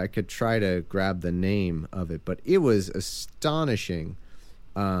me. I could try to grab the name of it, but it was astonishing.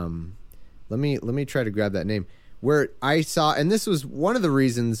 Let me try to grab that name, where I saw, and this was one of the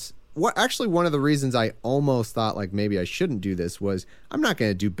reasons. One of the reasons I almost thought like maybe I shouldn't do this was I'm not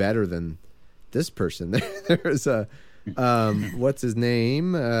going to do better than this person. There's a what's his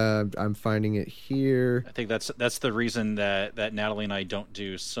name? I'm finding it here. I think that's the reason that Natalie and I don't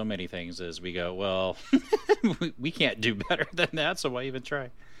do so many things is we go, well, we can't do better than that, so why even try?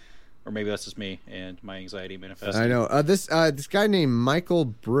 Or maybe that's just me and my anxiety manifesting. I know this guy named Michael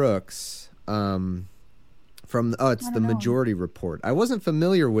Brooks. It's the Majority Report. I wasn't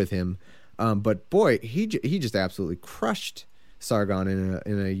familiar with him, but boy, he just absolutely crushed Sargon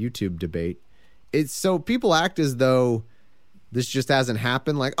in a YouTube debate. It's so people act as though this just hasn't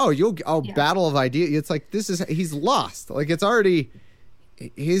happened. Like, battle of ideas. It's like he's lost. Like, it's already,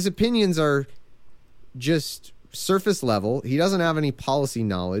 his opinions are just surface level. He doesn't have any policy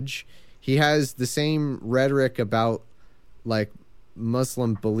knowledge. He has the same rhetoric about like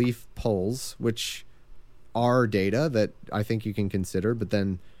Muslim belief polls, which are data that I think you can consider, but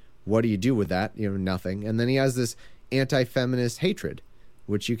then what do you do with that? You know, nothing. And then he has this anti-feminist hatred,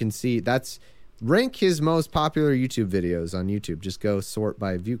 which you can see. Rank his most popular YouTube videos on YouTube. Just go sort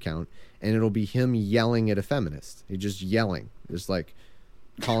by view count, and it'll be him yelling at a feminist. He's just yelling, just like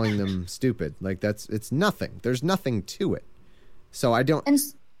calling them stupid. Like it's nothing. There's nothing to it. So I don't.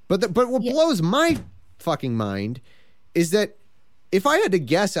 But what blows my fucking mind is that if I had to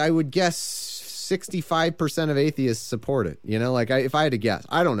guess, I would guess 65% of atheists support it. You know, like if I had to guess,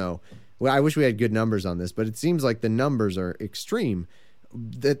 I don't know. Well, I wish we had good numbers on this, but it seems like the numbers are extreme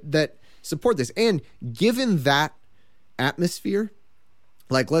that support this. And given that atmosphere,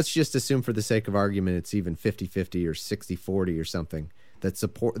 like let's just assume for the sake of argument, it's even 50-50 or 60-40 or something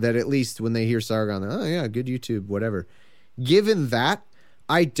that at least when they hear Sargon, oh yeah, good YouTube, whatever. Given that,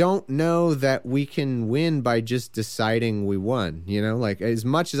 I don't know that we can win by just deciding we won, you know, like as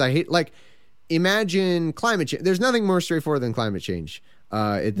much as I hate, like imagine climate change. There's nothing more straightforward than climate change.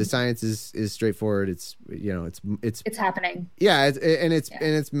 The science is straightforward. It's, you know, it's happening. Yeah.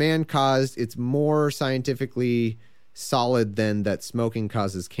 It's man caused. It's more scientifically solid than that smoking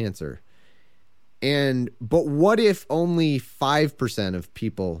causes cancer. But what if only 5% of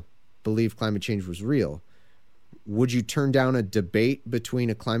people believe climate change was real? Would you turn down a debate between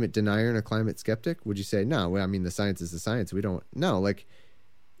a climate denier and a climate skeptic? Would you say, no, well, I mean, the science is the science. We don't know. Like,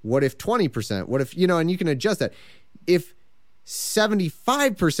 what if 20%? What if, you know, and you can adjust that. If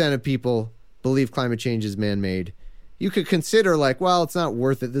 75% of people believe climate change is man-made, you could consider like, well, it's not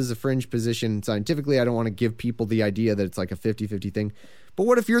worth it. This is a fringe position scientifically. I don't want to give people the idea that it's like a 50-50 thing. But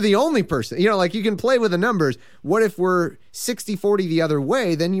what if you're the only person? You know, like you can play with the numbers. What if we're 60-40 the other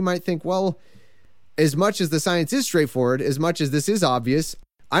way? Then you might think, well, as much as the science is straightforward, as much as this is obvious,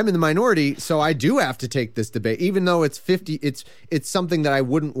 I'm in the minority, so I do have to take this debate, even though it's 50. It's something that I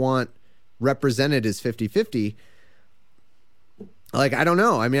wouldn't want represented as 50-50. Like, I don't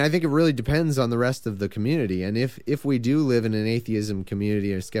know. I mean, I think it really depends on the rest of the community. And if we do live in an atheism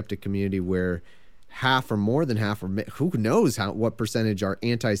community, a skeptic community where half or more than half, or who knows what percentage are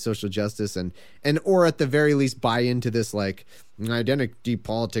anti-social justice or at the very least buy into this, like, identity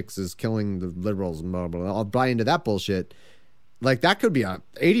politics is killing the liberals and blah, blah, blah. I'll buy into that bullshit. Like, that could be a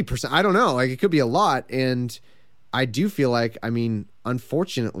 80%. I don't know. Like, it could be a lot. And I do feel like, I mean,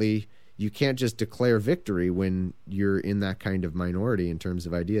 unfortunately, you can't just declare victory when you're in that kind of minority in terms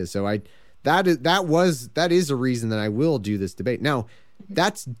of ideas. So that is a reason that I will do this debate. Now,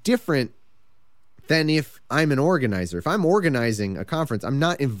 that's different than if I'm an organizer. If I'm organizing a conference, I'm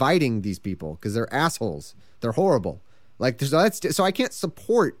not inviting these people because they're assholes. They're horrible. Like, so I can't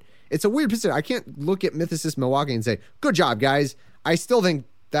support. It's a weird position. I can't look at Mythicist Milwaukee and say, good job, guys. I still think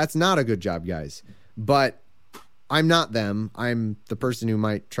that's not a good job, guys. But I'm not them. I'm the person who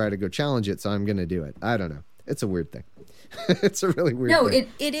might try to go challenge it, so I'm going to do it. I don't know. It's a weird thing. It's a really weird thing. No,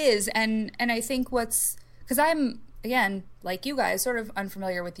 it is. And I think because I'm, again, like you guys, sort of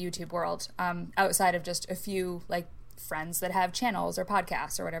unfamiliar with the YouTube world, outside of just a few like friends that have channels or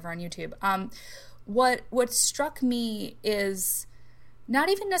podcasts or whatever on YouTube. What struck me is not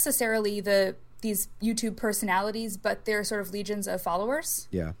even necessarily these YouTube personalities, but their sort of legions of followers.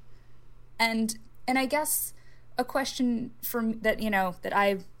 Yeah. And I guess a question that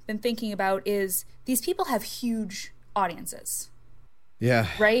I've been thinking about is these people have huge audiences. Yeah.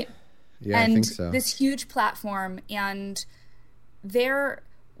 Right? Yeah, and I think so. This huge platform, and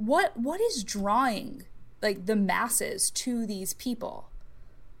what is drawing like the masses to these people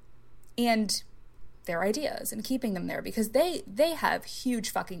and their ideas and keeping them there, because they have huge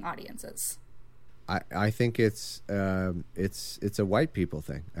fucking audiences. I think it's a white people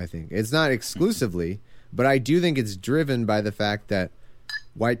thing. I think it's not exclusively, but I do think it's driven by the fact that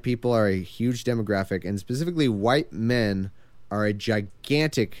white people are a huge demographic, and specifically white men are a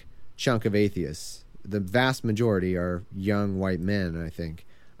gigantic chunk of atheists. The vast majority are young white men, I think.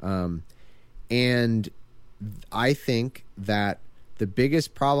 And I think that the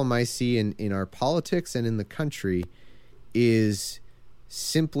biggest problem I see in our politics and in the country is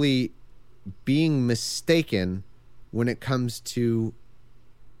simply being mistaken when it comes to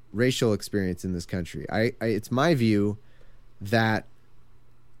racial experience in this country. It's my view that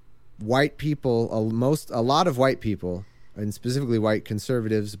white people, a lot of white people, and specifically white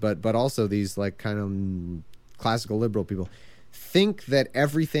conservatives, but also these like kind of classical liberal people, think that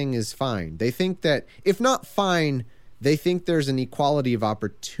everything is fine. They think that if not fine, they think there's an equality of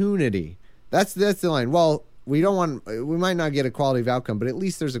opportunity. That's the line. Well, we might not get equality of outcome, but at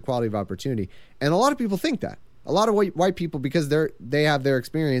least there's equality of opportunity. And a lot of people think that. A lot of white people, because they have their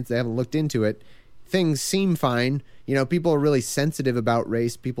experience, they haven't looked into it. Things seem fine. People are really sensitive about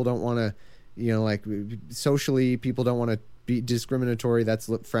race. People don't want to, like socially, people don't want to be discriminatory. That's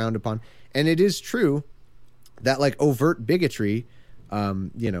frowned upon. And it is true that like overt bigotry,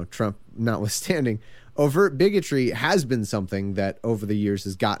 Trump notwithstanding, overt bigotry has been something that over the years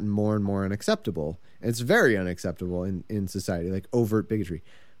has gotten more and more unacceptable. And it's very unacceptable in society, like overt bigotry.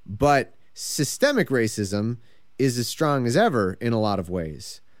 But systemic racism is as strong as ever in a lot of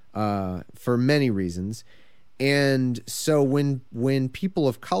ways, for many reasons. And so when people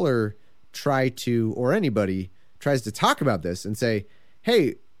of color try to, or anybody tries to talk about this and say,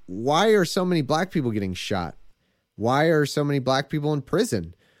 hey, why are so many black people getting shot? Why are so many black people in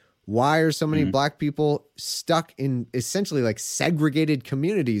prison? Why are so many black people stuck in essentially like segregated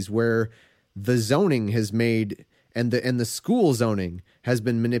communities where the zoning has made and the school zoning has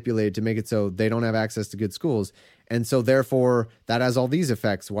been manipulated to make it so they don't have access to good schools? And so therefore that has all these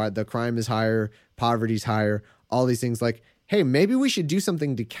effects. Why the crime is higher, poverty's higher, all these things. Like, hey, maybe we should do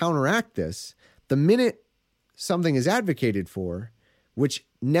something to counteract this. The minute something is advocated for, which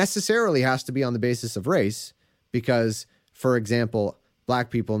necessarily has to be on the basis of race, because, for example, black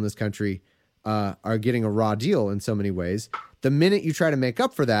people in this country are getting a raw deal in so many ways. The minute you try to make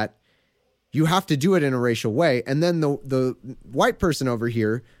up for that, you have to do it in a racial way. And then the white person over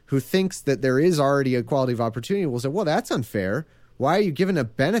here who thinks that there is already equality of opportunity will say, well, that's unfair. Why are you giving a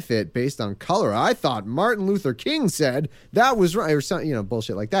benefit based on color? I thought Martin Luther King said that was right, or something,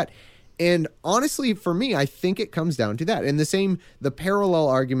 bullshit like that. And honestly, for me, I think it comes down to that. And the parallel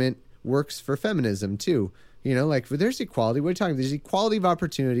argument works for feminism too. Like there's equality. What are you talking about? There's equality of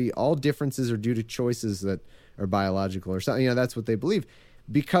opportunity. All differences are due to choices that are biological or something. That's what they believe,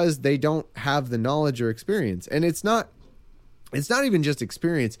 because they don't have the knowledge or experience. And it's not even just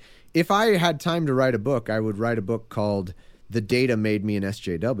experience. If I had time to write a book, I would write a book called The Data Made Me an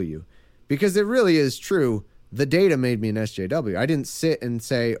SJW, because it really is true. The data made me an SJW. I didn't sit and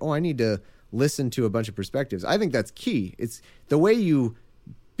say, oh, I need to listen to a bunch of perspectives. I think that's key. It's the way you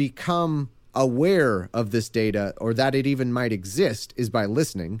become aware of this data, or that it even might exist, is by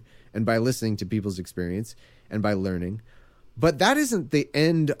listening, and by listening to people's experience and by learning. But that isn't the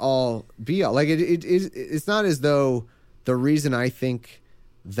end all be all. Like it's not as though the reason I think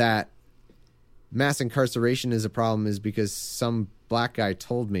that mass incarceration is a problem is because some black guy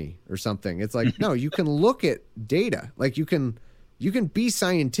told me or something. It's like, no, you can look at data. Like you can be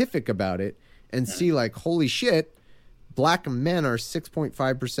scientific about it and see like, holy shit, black men are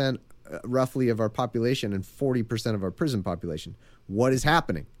 6.5% roughly of our population and 40% of our prison population. What is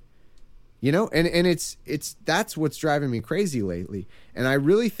happening? You know, and it's that's what's driving me crazy lately. And I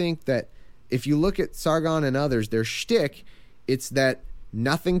really think that if you look at Sargon and others, their shtick, it's that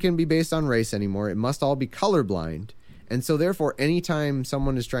nothing can be based on race anymore. It must all be colorblind. And so therefore, anytime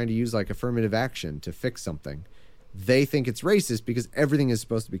someone is trying to use like affirmative action to fix something, they think it's racist because everything is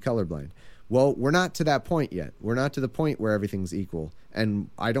supposed to be colorblind. Well, we're not to that point yet. We're not to the point where everything's equal. And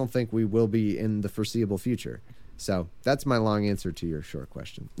I don't think we will be in the foreseeable future. So that's my long answer to your short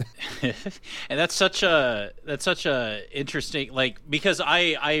question. And that's such a interesting, like, because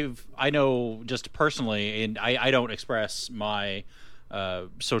I know just personally, and I don't express my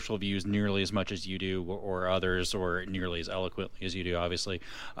social views nearly as much as you do, or others, or nearly as eloquently as you do, obviously.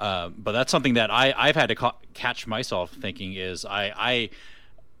 But that's something that I've had to catch myself thinking is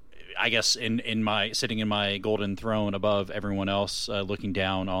I guess in my sitting in my golden throne above everyone else, looking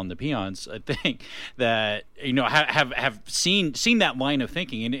down on the peons, I think that, you know, have seen that line of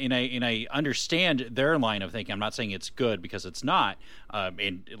thinking, and I understand their line of thinking. I'm not saying it's good, because it's not,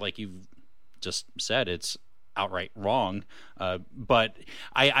 and like you've just said, it's outright wrong, but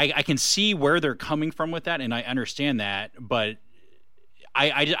I can see where they're coming from with that, and I understand that, but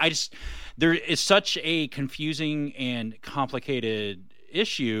I just, there is such a confusing and complicated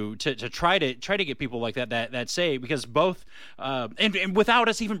issue to try to get people like that say, because both and without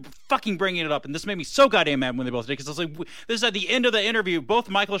us even fucking bringing it up, and this made me so goddamn mad when they both did, because I was like, this is at the end of the interview, both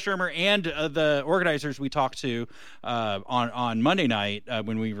Michael Shermer and the organizers we talked to on Monday night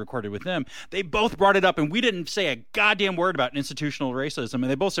when we recorded with them, they both brought it up, and we didn't say a goddamn word about institutional racism, and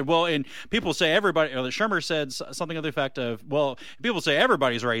they both said, well, and people say everybody, or the Shermer said something to the effect of, well, people say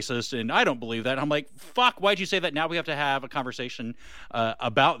everybody's racist, and I don't believe that. I'm like, fuck, why'd you say that? Now we have to have a conversation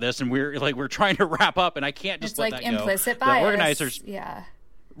about this, and we're trying to wrap up, and I can't just let like that go. Implicit bias. The organizers, yeah,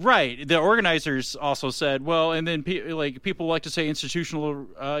 right. The organizers also said, well, and then people like to say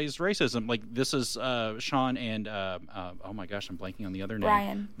institutionalized racism. Like, this is Sean and oh my gosh, I'm blanking on the other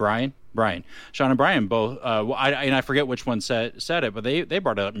name. Brian. Sean and Brian both. I forget which one said it, but they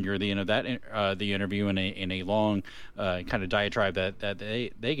brought it up near the end of that the interview in a long kind of diatribe that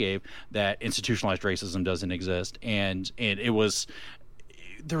they gave, that institutionalized racism doesn't exist, and it was.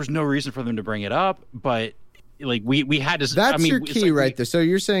 There was no reason for them to bring it up, but like we had to. That's your key right there. So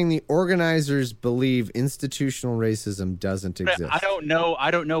you're saying the organizers believe institutional racism doesn't exist. I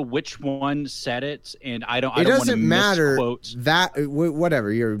don't know which one said it, and I don't. It doesn't want to matter misquote. that whatever.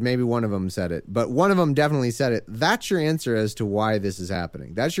 Maybe one of them said it, but one of them definitely said it. That's your answer as to why this is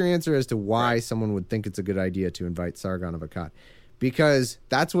happening. That's your answer as to why someone would think it's a good idea to invite Sargon of Akkad, because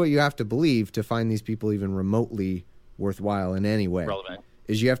that's what you have to believe to find these people even remotely worthwhile in any way. Relevant.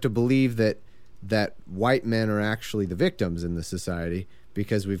 Is you have to believe that white men are actually the victims in the society,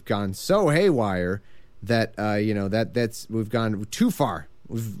 because we've gone so haywire that we've gone too far.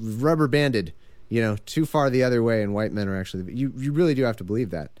 We've rubber banded, too far the other way, and white men are actually you really do have to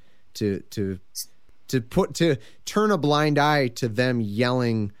believe that to turn a blind eye to them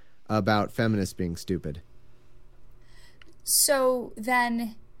yelling about feminists being stupid. So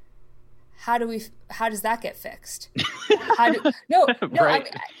then, how does that get fixed? Right. You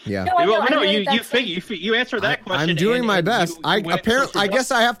answer that question. I'm doing my best. I guess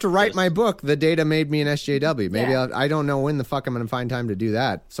I have to write my book, The Data Made Me an SJW. Maybe I don't know when the fuck I'm going to find time to do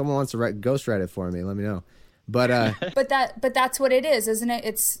that. If someone wants to ghostwrite it for me, let me know. But but that's what it is, isn't it?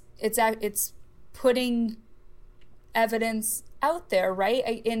 It's putting evidence out there, right?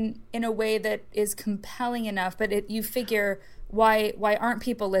 In a way that is compelling enough. But you figure, why aren't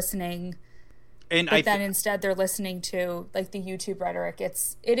people listening? But then instead they're listening to like the YouTube rhetoric.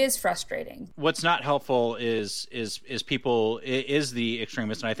 It is frustrating. What's not helpful is people is the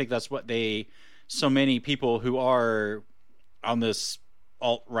extremists, and I think that's what so many people who are on this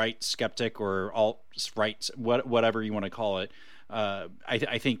alt-right skeptic or alt-right, whatever you want to call it.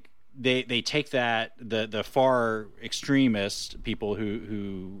 I think they take that the far extremist people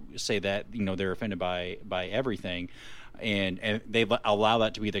who say that they're offended by everything. And they allow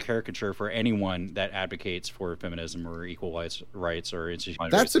that to be the caricature for anyone that advocates for feminism or equal rights or institutional.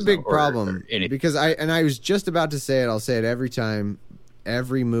 That's a big problem, because I was just about to say it. I'll say it every time.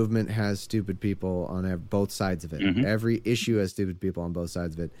 Every movement has stupid people on both sides of it. Mm-hmm. Every issue has stupid people on both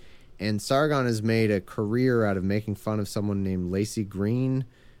sides of it. And Sargon has made a career out of making fun of someone named Lacey Green,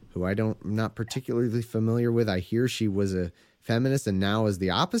 who I'm not particularly familiar with. I hear she was a feminist and now is the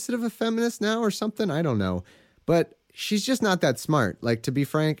opposite of a feminist now or something. I don't know, but she's just not that smart. Like, to be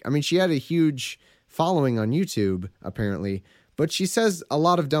frank, I mean, she had a huge following on YouTube, apparently, but she says a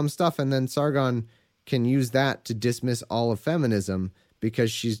lot of dumb stuff, and then Sargon can use that to dismiss all of feminism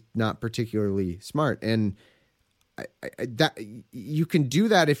because she's not particularly smart. And that you can do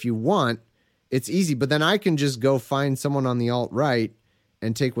that if you want, it's easy. But then I can just go find someone on the alt-right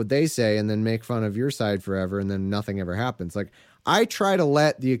and take what they say and then make fun of your side forever, and then nothing ever happens. Like, I try to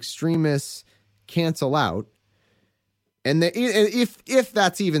let the extremists cancel out. And if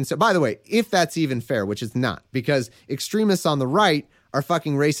that's even so, by the way, if that's even fair, which it's not, because extremists on the right are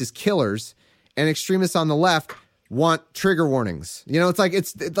fucking racist killers, and extremists on the left want trigger warnings. You know, it's like,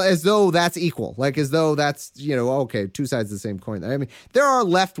 it's as though that's equal, like as though that's, you know, okay, two sides of the same coin. I mean, there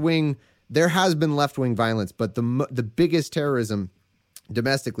has been left-wing violence, but the biggest terrorism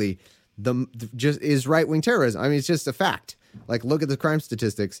domestically, just is right-wing terrorism. I mean, it's just a fact. Like, look at the crime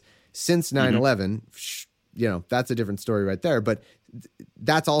statistics since 9/11. You know, that's a different story right there. But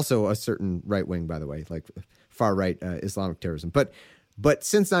that's also a certain right wing, by the way, like far-right Islamic terrorism. But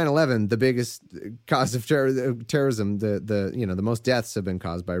since 9/11, the biggest cause of terrorism, the most deaths have been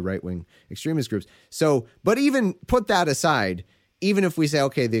caused by right-wing extremist groups. So, but even put that aside, even if we say,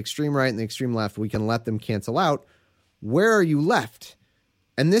 okay, the extreme right and the extreme left, we can let them cancel out, where are you left?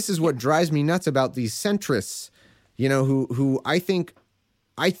 And this is what drives me nuts about these centrists, you know, who I think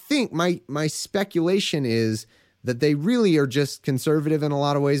my speculation is that they really are just conservative in a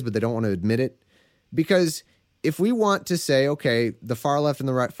lot of ways, but they don't want to admit it. Because if we want to say, okay, the far left and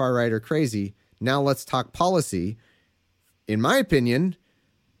the far right are crazy, now let's talk policy. In my opinion,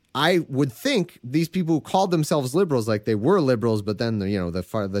 I would think these people who called themselves liberals, like they were liberals, but then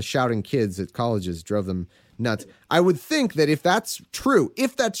the shouting kids at colleges drove them nuts. I would think that if that's true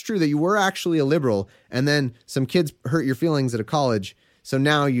that you were actually a liberal, and then some kids hurt your feelings at a college, so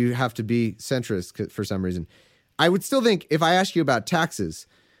now you have to be centrist for some reason. I would still think, if I ask you about taxes,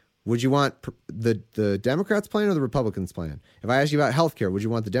 would you want the Democrats' plan or the Republicans' plan? If I ask you about healthcare, would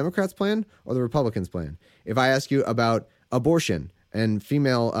you want the Democrats' plan or the Republicans' plan? If I ask you about abortion and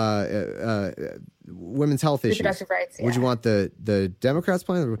female women's health issues, reproductive rights, would you want the Democrats'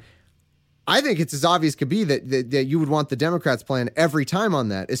 plan? I think it's as obvious could be that you would want the Democrats' plan every time on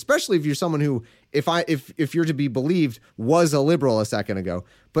that, especially if you're someone who, if you're to be believed, was a liberal a second ago.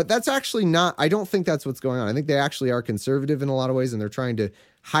 But that's actually not, I don't think that's what's going on. I think they actually are conservative in a lot of ways, and they're trying to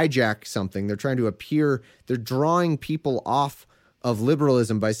hijack something. They're trying to appear, they're drawing people off of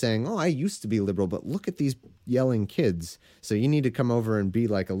liberalism by saying, oh, I used to be liberal, but look at these yelling kids. So you need to come over and be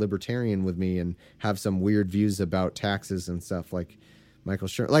like a libertarian with me and have some weird views about taxes and stuff like Michael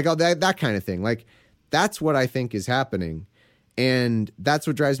Sherman, like all that kind of thing. Like, that's what I think is happening. And that's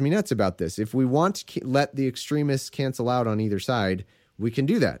what drives me nuts about this. If we want to let the extremists cancel out on either side, we can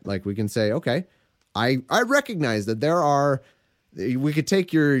do that. Like, we can say, okay, I recognize that we could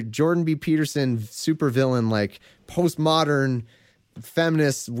take your Jordan B. Peterson supervillain, like postmodern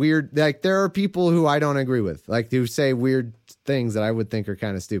feminist, weird, like there are people who I don't agree with, like who say weird things that I would think are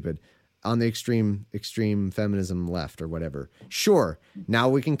kind of stupid on the extreme feminism left or whatever. Sure. Now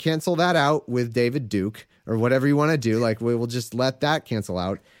we can cancel that out with David Duke or whatever you want to do. Like, we will just let that cancel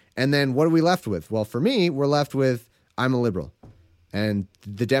out. And then what are we left with? Well, for me, we're left with, I'm a liberal. And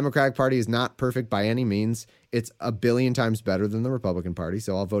the Democratic Party is not perfect by any means. It's a billion times better than the Republican Party.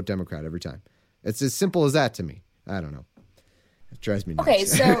 So I'll vote Democrat every time. It's as simple as that to me. I don't know. It drives me nuts.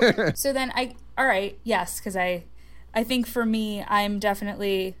 Okay. So then all right. Yes. Cause I think for me, I'm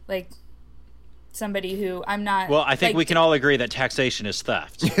definitely like, somebody who I'm not. Well, I think like, we can all agree that taxation is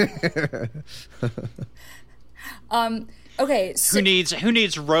theft. Okay. So, who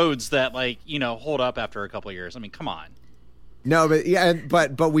needs roads that hold up after a couple of years? I mean, come on. No,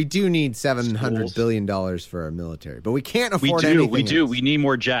 but we do need $700 billion for our military, but we can't afford anything else. We need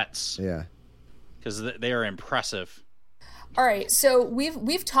more jets. Yeah, because they are impressive. All right, so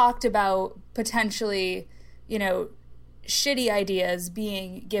we've talked about potentially, shitty ideas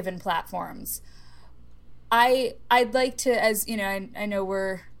being given platforms. I'd like to, as you know, I know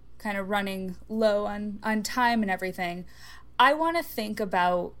we're kind of running low on time and everything. I want to think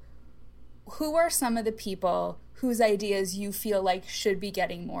about who are some of the people whose ideas you feel like should be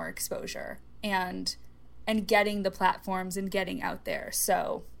getting more exposure and getting the platforms and getting out there.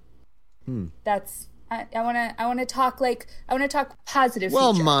 So that's I want to talk positive.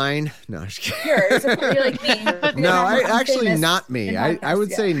 Well, feature. Mine. No, I'm just kidding. Yours. You're like me. No, not me. I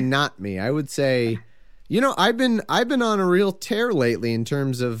would say not me. I would say, I've been on a real tear lately in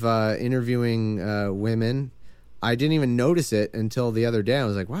terms of interviewing women. I didn't even notice it until the other day. I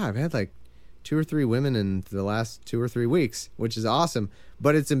was like, wow, I've had like 2 or 3 women in the last 2 or 3 weeks, which is awesome.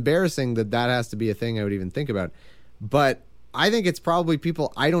 But it's embarrassing that has to be a thing I would even think about. But I think it's probably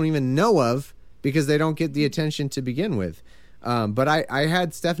people I don't even know of because they don't get the attention to begin with. But I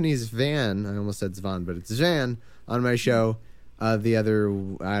had Stephanie Zvan, I almost said Zvan, but it's Zvan, on my show the other,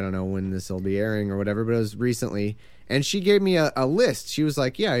 I don't know when this will be airing or whatever, but it was recently. And she gave me a list. She was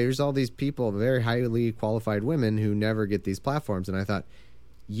like, yeah, here's all these people, very highly qualified women who never get these platforms. And I thought,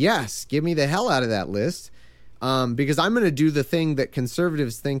 yes, give me the hell out of that list. Because I'm going to do the thing that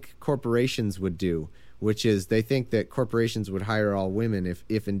conservatives think corporations would do, which is they think that corporations would hire all women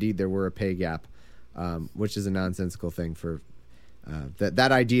if indeed there were a pay gap, which is a nonsensical thing for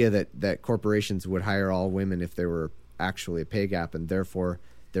that idea that corporations would hire all women if there were actually a pay gap and therefore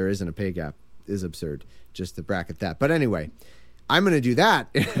there isn't a pay gap is absurd, just to bracket that. But anyway, I'm going to do that.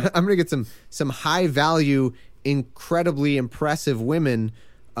 I'm going to get some high value, incredibly impressive women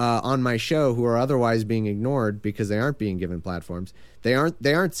on my show who are otherwise being ignored because they aren't being given platforms. They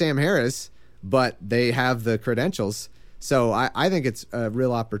aren't Sam Harris, but they have the credentials. So I think it's a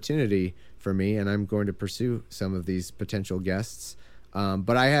real opportunity for me, and I'm going to pursue some of these potential guests.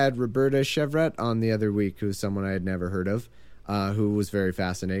 But I had Roberta Chevret on the other week, who's someone I had never heard of, who was very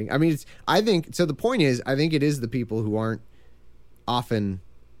fascinating. I mean, the point is, I think it is the people who aren't often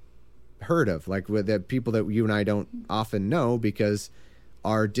heard of, like the people that you and I don't often know, because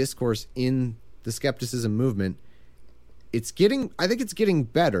our discourse in the skepticism movement, I think it's getting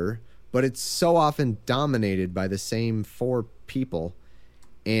better, but it's so often dominated by the same four people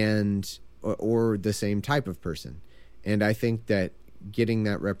or the same type of person. And I think that getting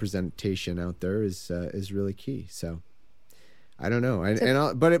that representation out there is really key. So I don't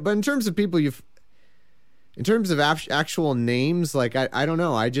know. But in terms of people in terms of actual names, like I don't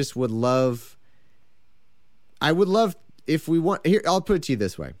know. I would love if we want here. I'll put it to you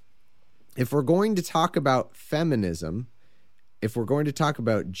this way: if we're going to talk about feminism, if we're going to talk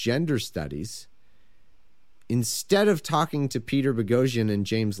about gender studies, instead of talking to Peter Boghossian and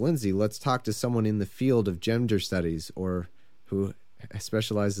James Lindsay, let's talk to someone in the field of gender studies or who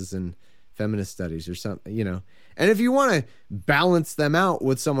specializes in feminist studies or something, And if you want to balance them out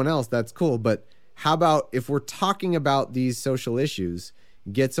with someone else, that's cool. But how about if we're talking about these social issues,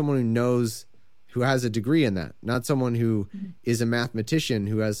 get someone who has a degree in that, not someone who is a mathematician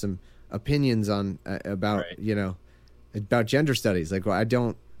who has some opinions on about gender studies. Like, well,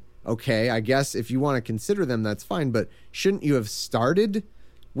 I guess if you want to consider them, that's fine. But shouldn't you have started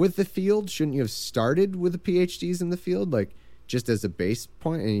with the field? Shouldn't you have started with the PhDs in the field? Like, just as a base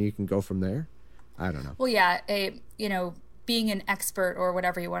point, and you can go from there. I don't know. Well, yeah, being an expert or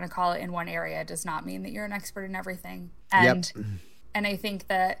whatever you want to call it in one area does not mean that you're an expert in everything. And and I think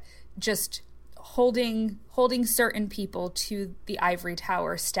that just holding certain people to the ivory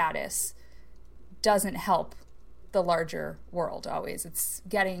tower status doesn't help the larger world always. It's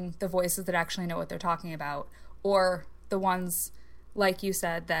getting the voices that actually know what they're talking about, or the ones, like you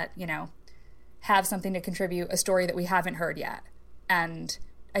said, that, have something to contribute, a story that we haven't heard yet. And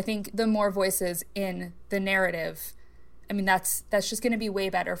I think the more voices in the narrative, I mean, that's just going to be way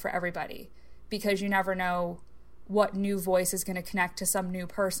better for everybody, because you never know what new voice is going to connect to some new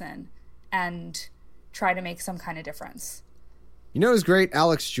person and try to make some kind of difference. Who's great?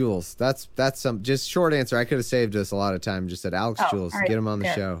 Alex Jules. That's some just short answer. I could have saved us a lot of time. Just said Alex Jules. Right. Get him on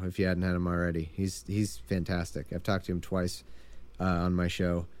the show if you hadn't had him already. He's fantastic. I've talked to him twice on my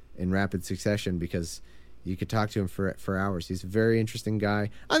show in rapid succession because you could talk to him for hours. He's a very interesting guy.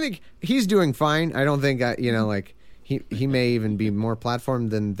 I think he's doing fine. I don't think he may even be more platformed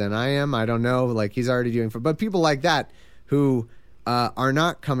than I am. I don't know. Like, he's already doing but people like that who are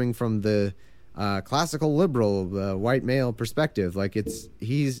not coming from the classical liberal white male perspective. Like,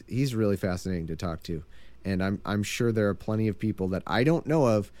 he's really fascinating to talk to, and I'm sure there are plenty of people that I don't know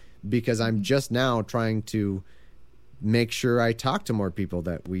of because I'm just now trying to make sure I talk to more people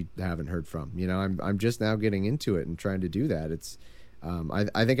that we haven't heard from. I'm just now getting into it and trying to do that. It's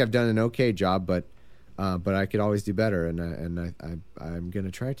I think I've done an okay job, but I could always do better, and I'm going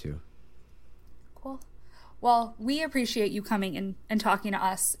to try to. Cool. Well, we appreciate you coming and talking to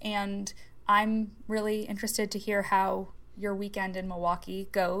us, and I'm really interested to hear how your weekend in Milwaukee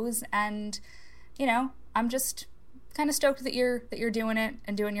goes. And, I'm just kind of stoked that you're doing it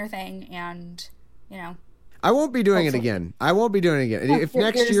and doing your thing, and, I won't be doing it again. If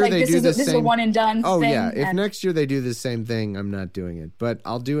next year they do the same... This is a one and done thing. Yeah. If next year they do the same thing, I'm not doing it. But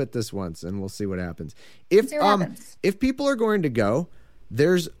I'll do it this once, and we'll see what happens. If people are going to go,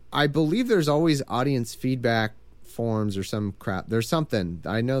 I believe there's always audience feedback forms or some crap. There's something.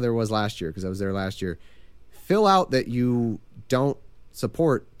 I know there was last year because I was there last year. Fill out that you don't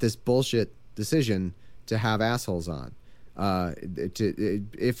support this bullshit decision to have assholes on.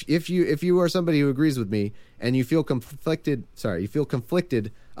 If you are somebody who agrees with me and you feel conflicted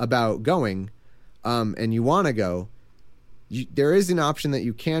about going, and you want to go, there is an option that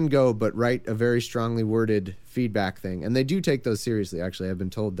you can go, but write a very strongly worded feedback thing. And they do take those seriously. Actually, I've been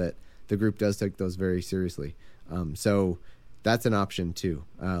told that the group does take those very seriously. So that's an option too.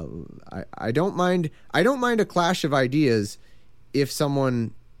 I don't mind a clash of ideas if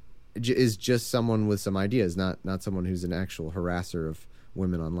someone is just someone with some ideas, not someone who's an actual harasser of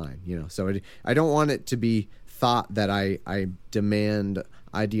women online, So I don't want it to be thought that I demand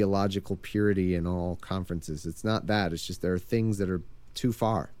ideological purity in all conferences. It's not that. It's just there are things that are too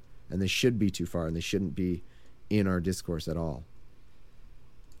far, and they should be too far, and they shouldn't be in our discourse at all.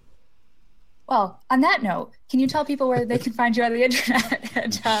 Well, on that note, can you tell people where they can find you on the internet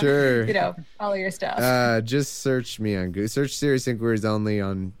and sure. Follow your stuff? Just search me on Google. Search Serious Inquiries Only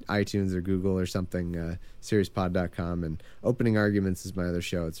on iTunes or Google or something. SeriousPod.com, and Opening Arguments is my other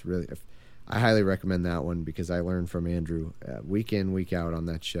show. It's really, I highly recommend that one because I learn from Andrew week in, week out on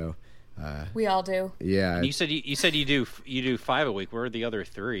that show. We all do. Yeah. And you said you do 5 a week. Where are the other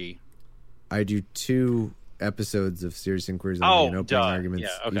 3? I do 2 episodes of Serious Inquiries Only and Opening Arguments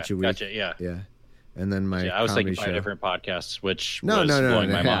each a week. Gotcha. Yeah. And then my I was comedy thinking 5 show. different podcasts, which no, was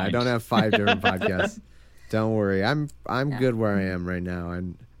blowing my mind. I don't have 5 different podcasts. Don't worry, I'm good where I am right now,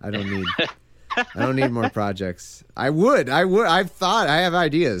 and I don't need more projects. I've thought I have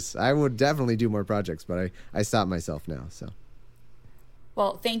ideas. I would definitely do more projects, but I stopped myself now. So.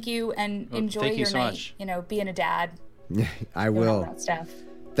 Well, thank you, and enjoy your night. Much. Being a dad. I will. All that stuff.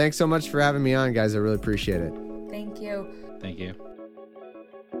 Thanks so much for having me on, guys. I really appreciate it. Thank you. Thank you.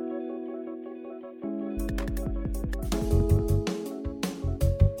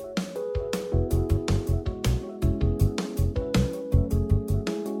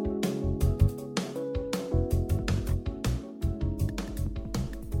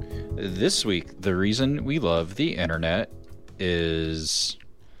 This week, the reason we love the internet is...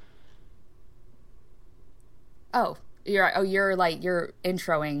 You're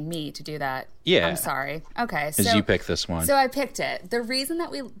introing me to do that. Yeah. I'm sorry. Okay. Because you picked this one. So I picked it. The reason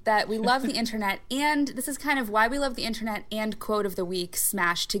that we love the internet, and this is kind of why we love the internet and quote of the week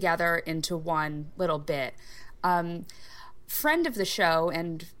smashed together into one little bit. Friend of the show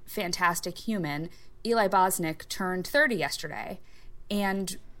and fantastic human, Eli Bosnick, turned 30 yesterday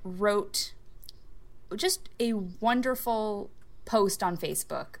and wrote just a wonderful post on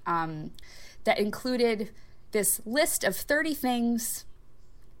Facebook that included this list of 30 things.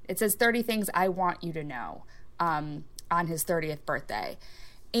 It says 30 things I want you to know on his 30th birthday.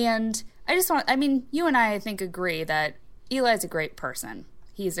 And you and I think agree that Eli's a great person.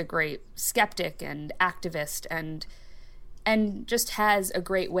 He's a great skeptic and activist and just has a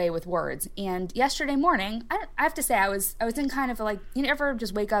great way with words. And yesterday morning, I have to say, I was in kind of like, you ever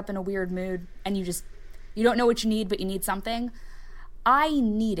just wake up in a weird mood and you don't know what you need, but you need something? I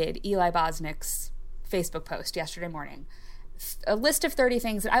needed Eli Bosnick's Facebook post yesterday morning. A list of 30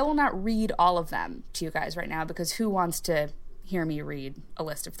 things that I will not read all of them to you guys right now, because who wants to hear me read a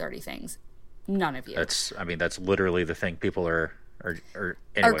list of 30 things? None of you. That's literally the thing people are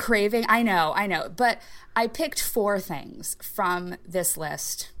craving. I know. But I picked 4 things from this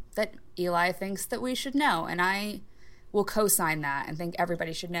list that Eli thinks that we should know, and I will co-sign that and think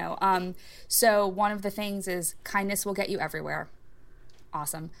everybody should know. So one of the things is kindness will get you everywhere.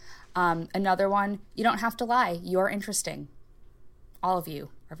 Awesome. Another one, you don't have to lie. You're interesting. All of you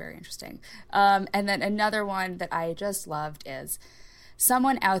are very interesting. And then another one that I just loved is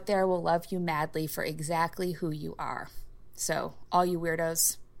someone out there will love you madly for exactly who you are. So all you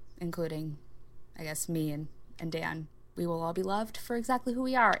weirdos, including, I guess, me and Dan, we will all be loved for exactly who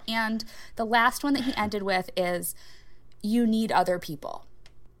we are. And the last one that he ended with is you need other people.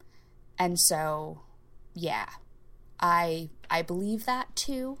 And so, yeah, I believe that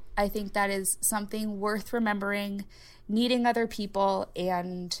too. I think that is something worth remembering, needing other people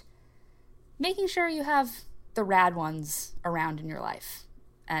and making sure you have the rad ones around in your life,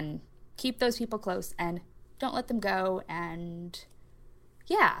 and keep those people close and don't let them go. And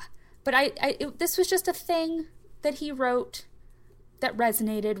yeah, but this was just a thing that he wrote that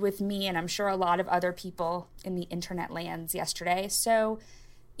resonated with me, and I'm sure a lot of other people in the internet lands yesterday. So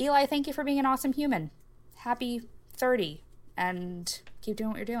Eli, thank you for being an awesome human. Happy 30, and keep doing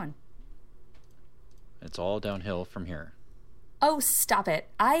what you're doing. It's all downhill from here. Oh, stop it.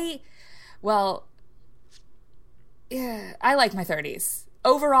 I like my 30s.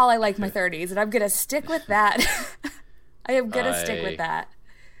 Overall, I like my 30s, and I'm going to stick with that. I am going to stick with that.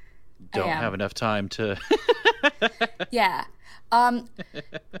 Don't have enough time to... Yeah.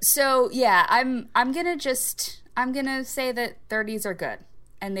 So, yeah, I'm going to say that 30s are good,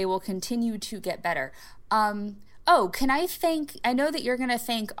 and they will continue to get better. Can I know that you're going to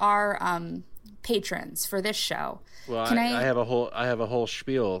thank our patrons for this show. Well, I have a whole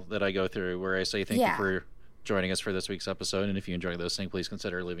spiel that I go through where I say thank you for joining us for this week's episode, and if you enjoy listening, please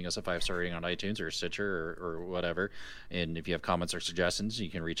consider leaving us a 5-star rating on iTunes or Stitcher or whatever. And if you have comments or suggestions,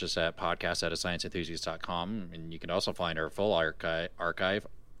 you can reach us at podcast@scienceenthusiast.com, and you can also find our full archive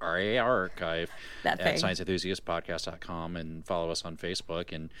at scienceenthusiastpodcast.com, and follow us on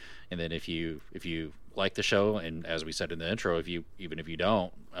Facebook. And then if you like the show, and as we said in the intro, even if you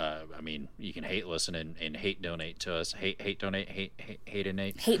don't, you can hate listen and hate donate to us, hate donate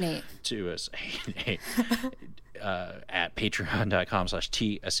to us at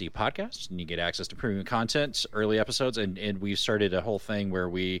patreon.com/tSE podcast, and you get access to premium content, early episodes, and we've started a whole thing where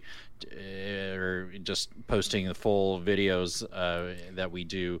we are just posting the full videos that we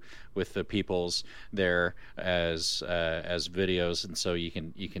do with the peoples there as videos, and so you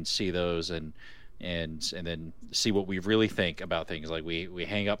can see those and then see what we really think about things. Like we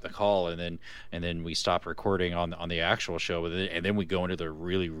hang up the call and then we stop recording on the actual show, and then we go into the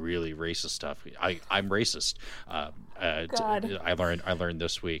really, really racist stuff. I'm racist. God. I learned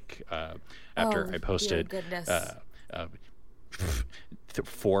this week after I posted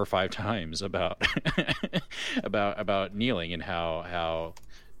 4 or 5 times about about kneeling and how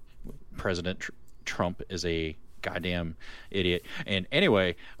President Trump is a goddamn idiot. And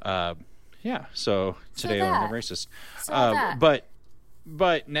anyway, so today I'm racist.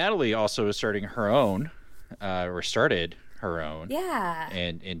 But Natalie also is starting her own, or started her own. Yeah.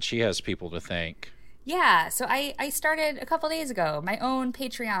 And she has people to thank. Yeah. So I started a couple days ago my own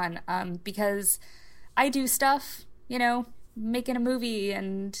Patreon because I do stuff, making a movie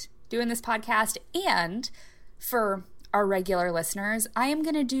and doing this podcast. And for our regular listeners, I am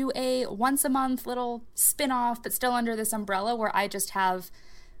going to do a once a month little spin-off, but still under this umbrella, where I just have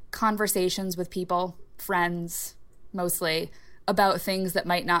conversations with people, friends mostly, about things that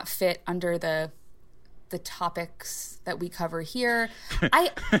might not fit under the topics that we cover here. We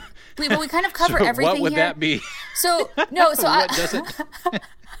kind of cover everything here. What would that be? So no, so what doesn't?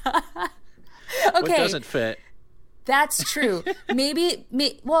 okay, what doesn't fit? That's true. Maybe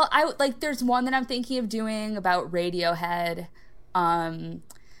there's one that I'm thinking of doing about Radiohead. I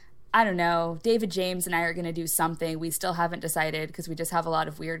don't know. David James and I are going to do something. We still haven't decided because we just have a lot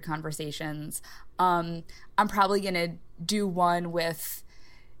of weird conversations. I'm probably going to do one with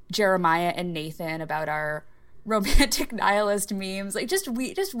Jeremiah and Nathan about our romantic nihilist memes, like just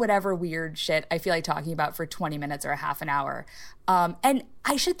whatever weird shit I feel like talking about for 20 minutes or a half an hour. And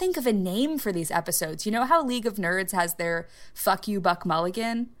I should think of a name for these episodes. You know how League of Nerds has their Fuck You Buck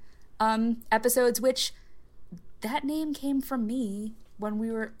Mulligan episodes, which that name came from me when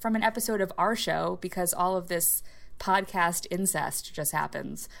we were from an episode of our show, because all of this podcast incest just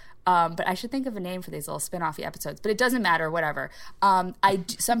happens. But I should think of a name for these little spin-offy episodes, but it doesn't matter, whatever.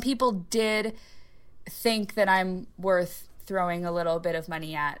 Some people did think that I'm worth throwing a little bit of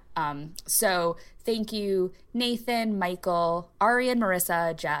money at. So thank you, Nathan, Michael, Ari and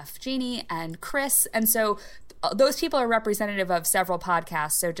Marissa, Jeff, Jeannie, and Chris. And so those people are representative of several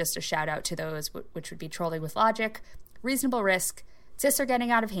podcasts. So just a shout out to those, which would be Trolling with Logic, Reasonable Risk, Cis Are Getting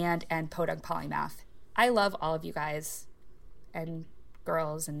Out of Hand, and Podunk Polymath. I love all of you guys and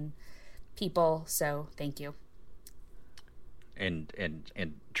girls and people, so thank you. And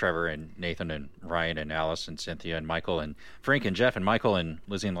Trevor and Nathan and Ryan and Alice and Cynthia and Michael and Frank and Jeff and Michael and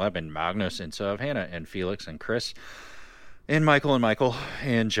Lizzie and Leb and Magnus and so of Hannah and Felix and Chris and Michael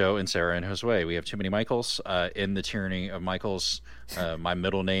and Joe and Sarah and Josue. We have too many Michaels in the tyranny of Michaels. My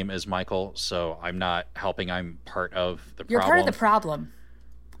middle name is Michael, so I'm not helping. I'm part of the problem. You're part of the problem.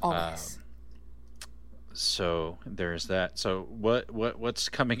 Always. So there's that. So what's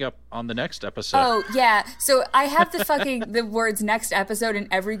coming up on the next episode? Oh yeah. So I have the words next episode in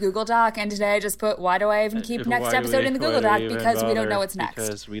every Google Doc, and today I just put, why do I even keep next episode in the Google Doc? Because we don't know what's next.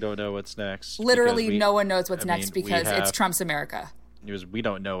 Because we don't know what's next. Literally no one knows what's next because it's Trump's America. We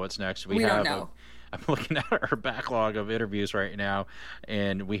don't know what's next. We don't know. I'm looking at our backlog of interviews right now,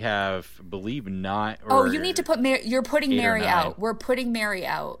 and we have Believe Not. You need to put you're putting Mary out. We're putting Mary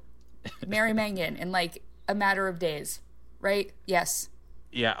out. Mary Mangan in like a matter of days, right? Yes.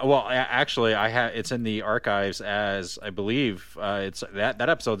 Yeah. Well, actually, it's in the archives as I believe it's that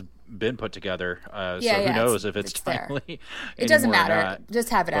episode's been put together. So who knows if it's timely? It doesn't matter. Just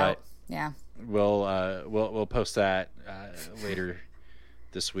have it out. Yeah. We'll post that later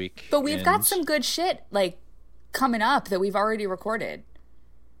this week. But we've got some good shit like coming up that we've already recorded,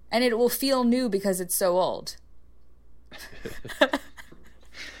 and it will feel new because it's so old.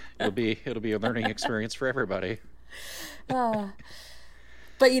 It'll be a learning experience for everybody. But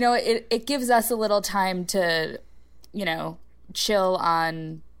it gives us a little time to, chill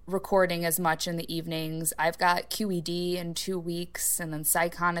on recording as much in the evenings. I've got QED in 2 weeks and then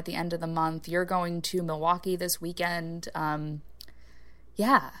PsyCon at the end of the month. You're going to Milwaukee this weekend.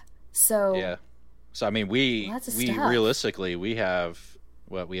 Yeah. So I mean, we stuff. realistically, we have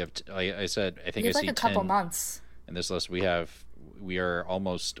what we have. I said, I think we I have see like a couple 10 months. in this list. We are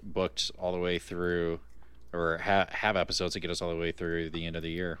almost booked all the way through, or have episodes that get us all the way through the end of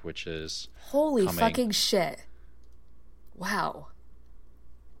the year, which is holy coming. Fucking shit. Wow.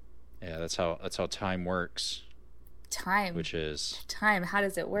 Yeah, that's how time works. Time. How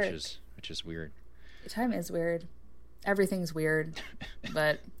does it work? Which is weird. Time is weird. Everything's weird,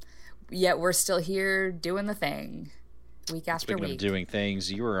 but yet we're still here doing the thing, week after Speaking week. Of doing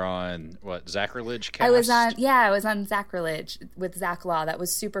things, you were on what, Sacrilege Cast? I was on Sacrilege with Zach Law. That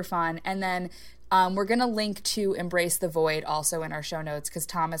was super fun. And then we're gonna link to Embrace the Void also in our show notes, because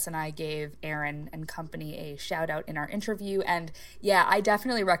Thomas and I gave Aaron and company a shout out in our interview. And yeah, I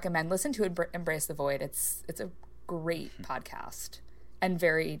definitely recommend listen to Embrace the Void. It's a great podcast and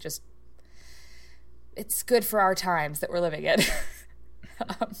very just. It's good for our times that we're living in.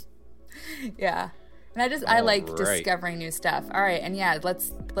 Yeah. And I like discovering new stuff. All right. And yeah,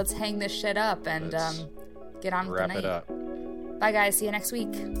 let's hang this shit up and get on with the night. Wrap it up. Bye guys. See you next week.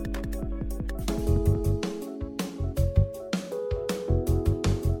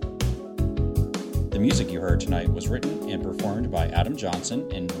 The music you heard tonight was written and performed by Adam Johnson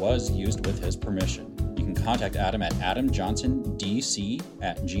and was used with his permission. You can contact Adam at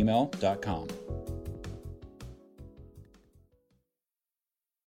adamjohnsondc@gmail.com.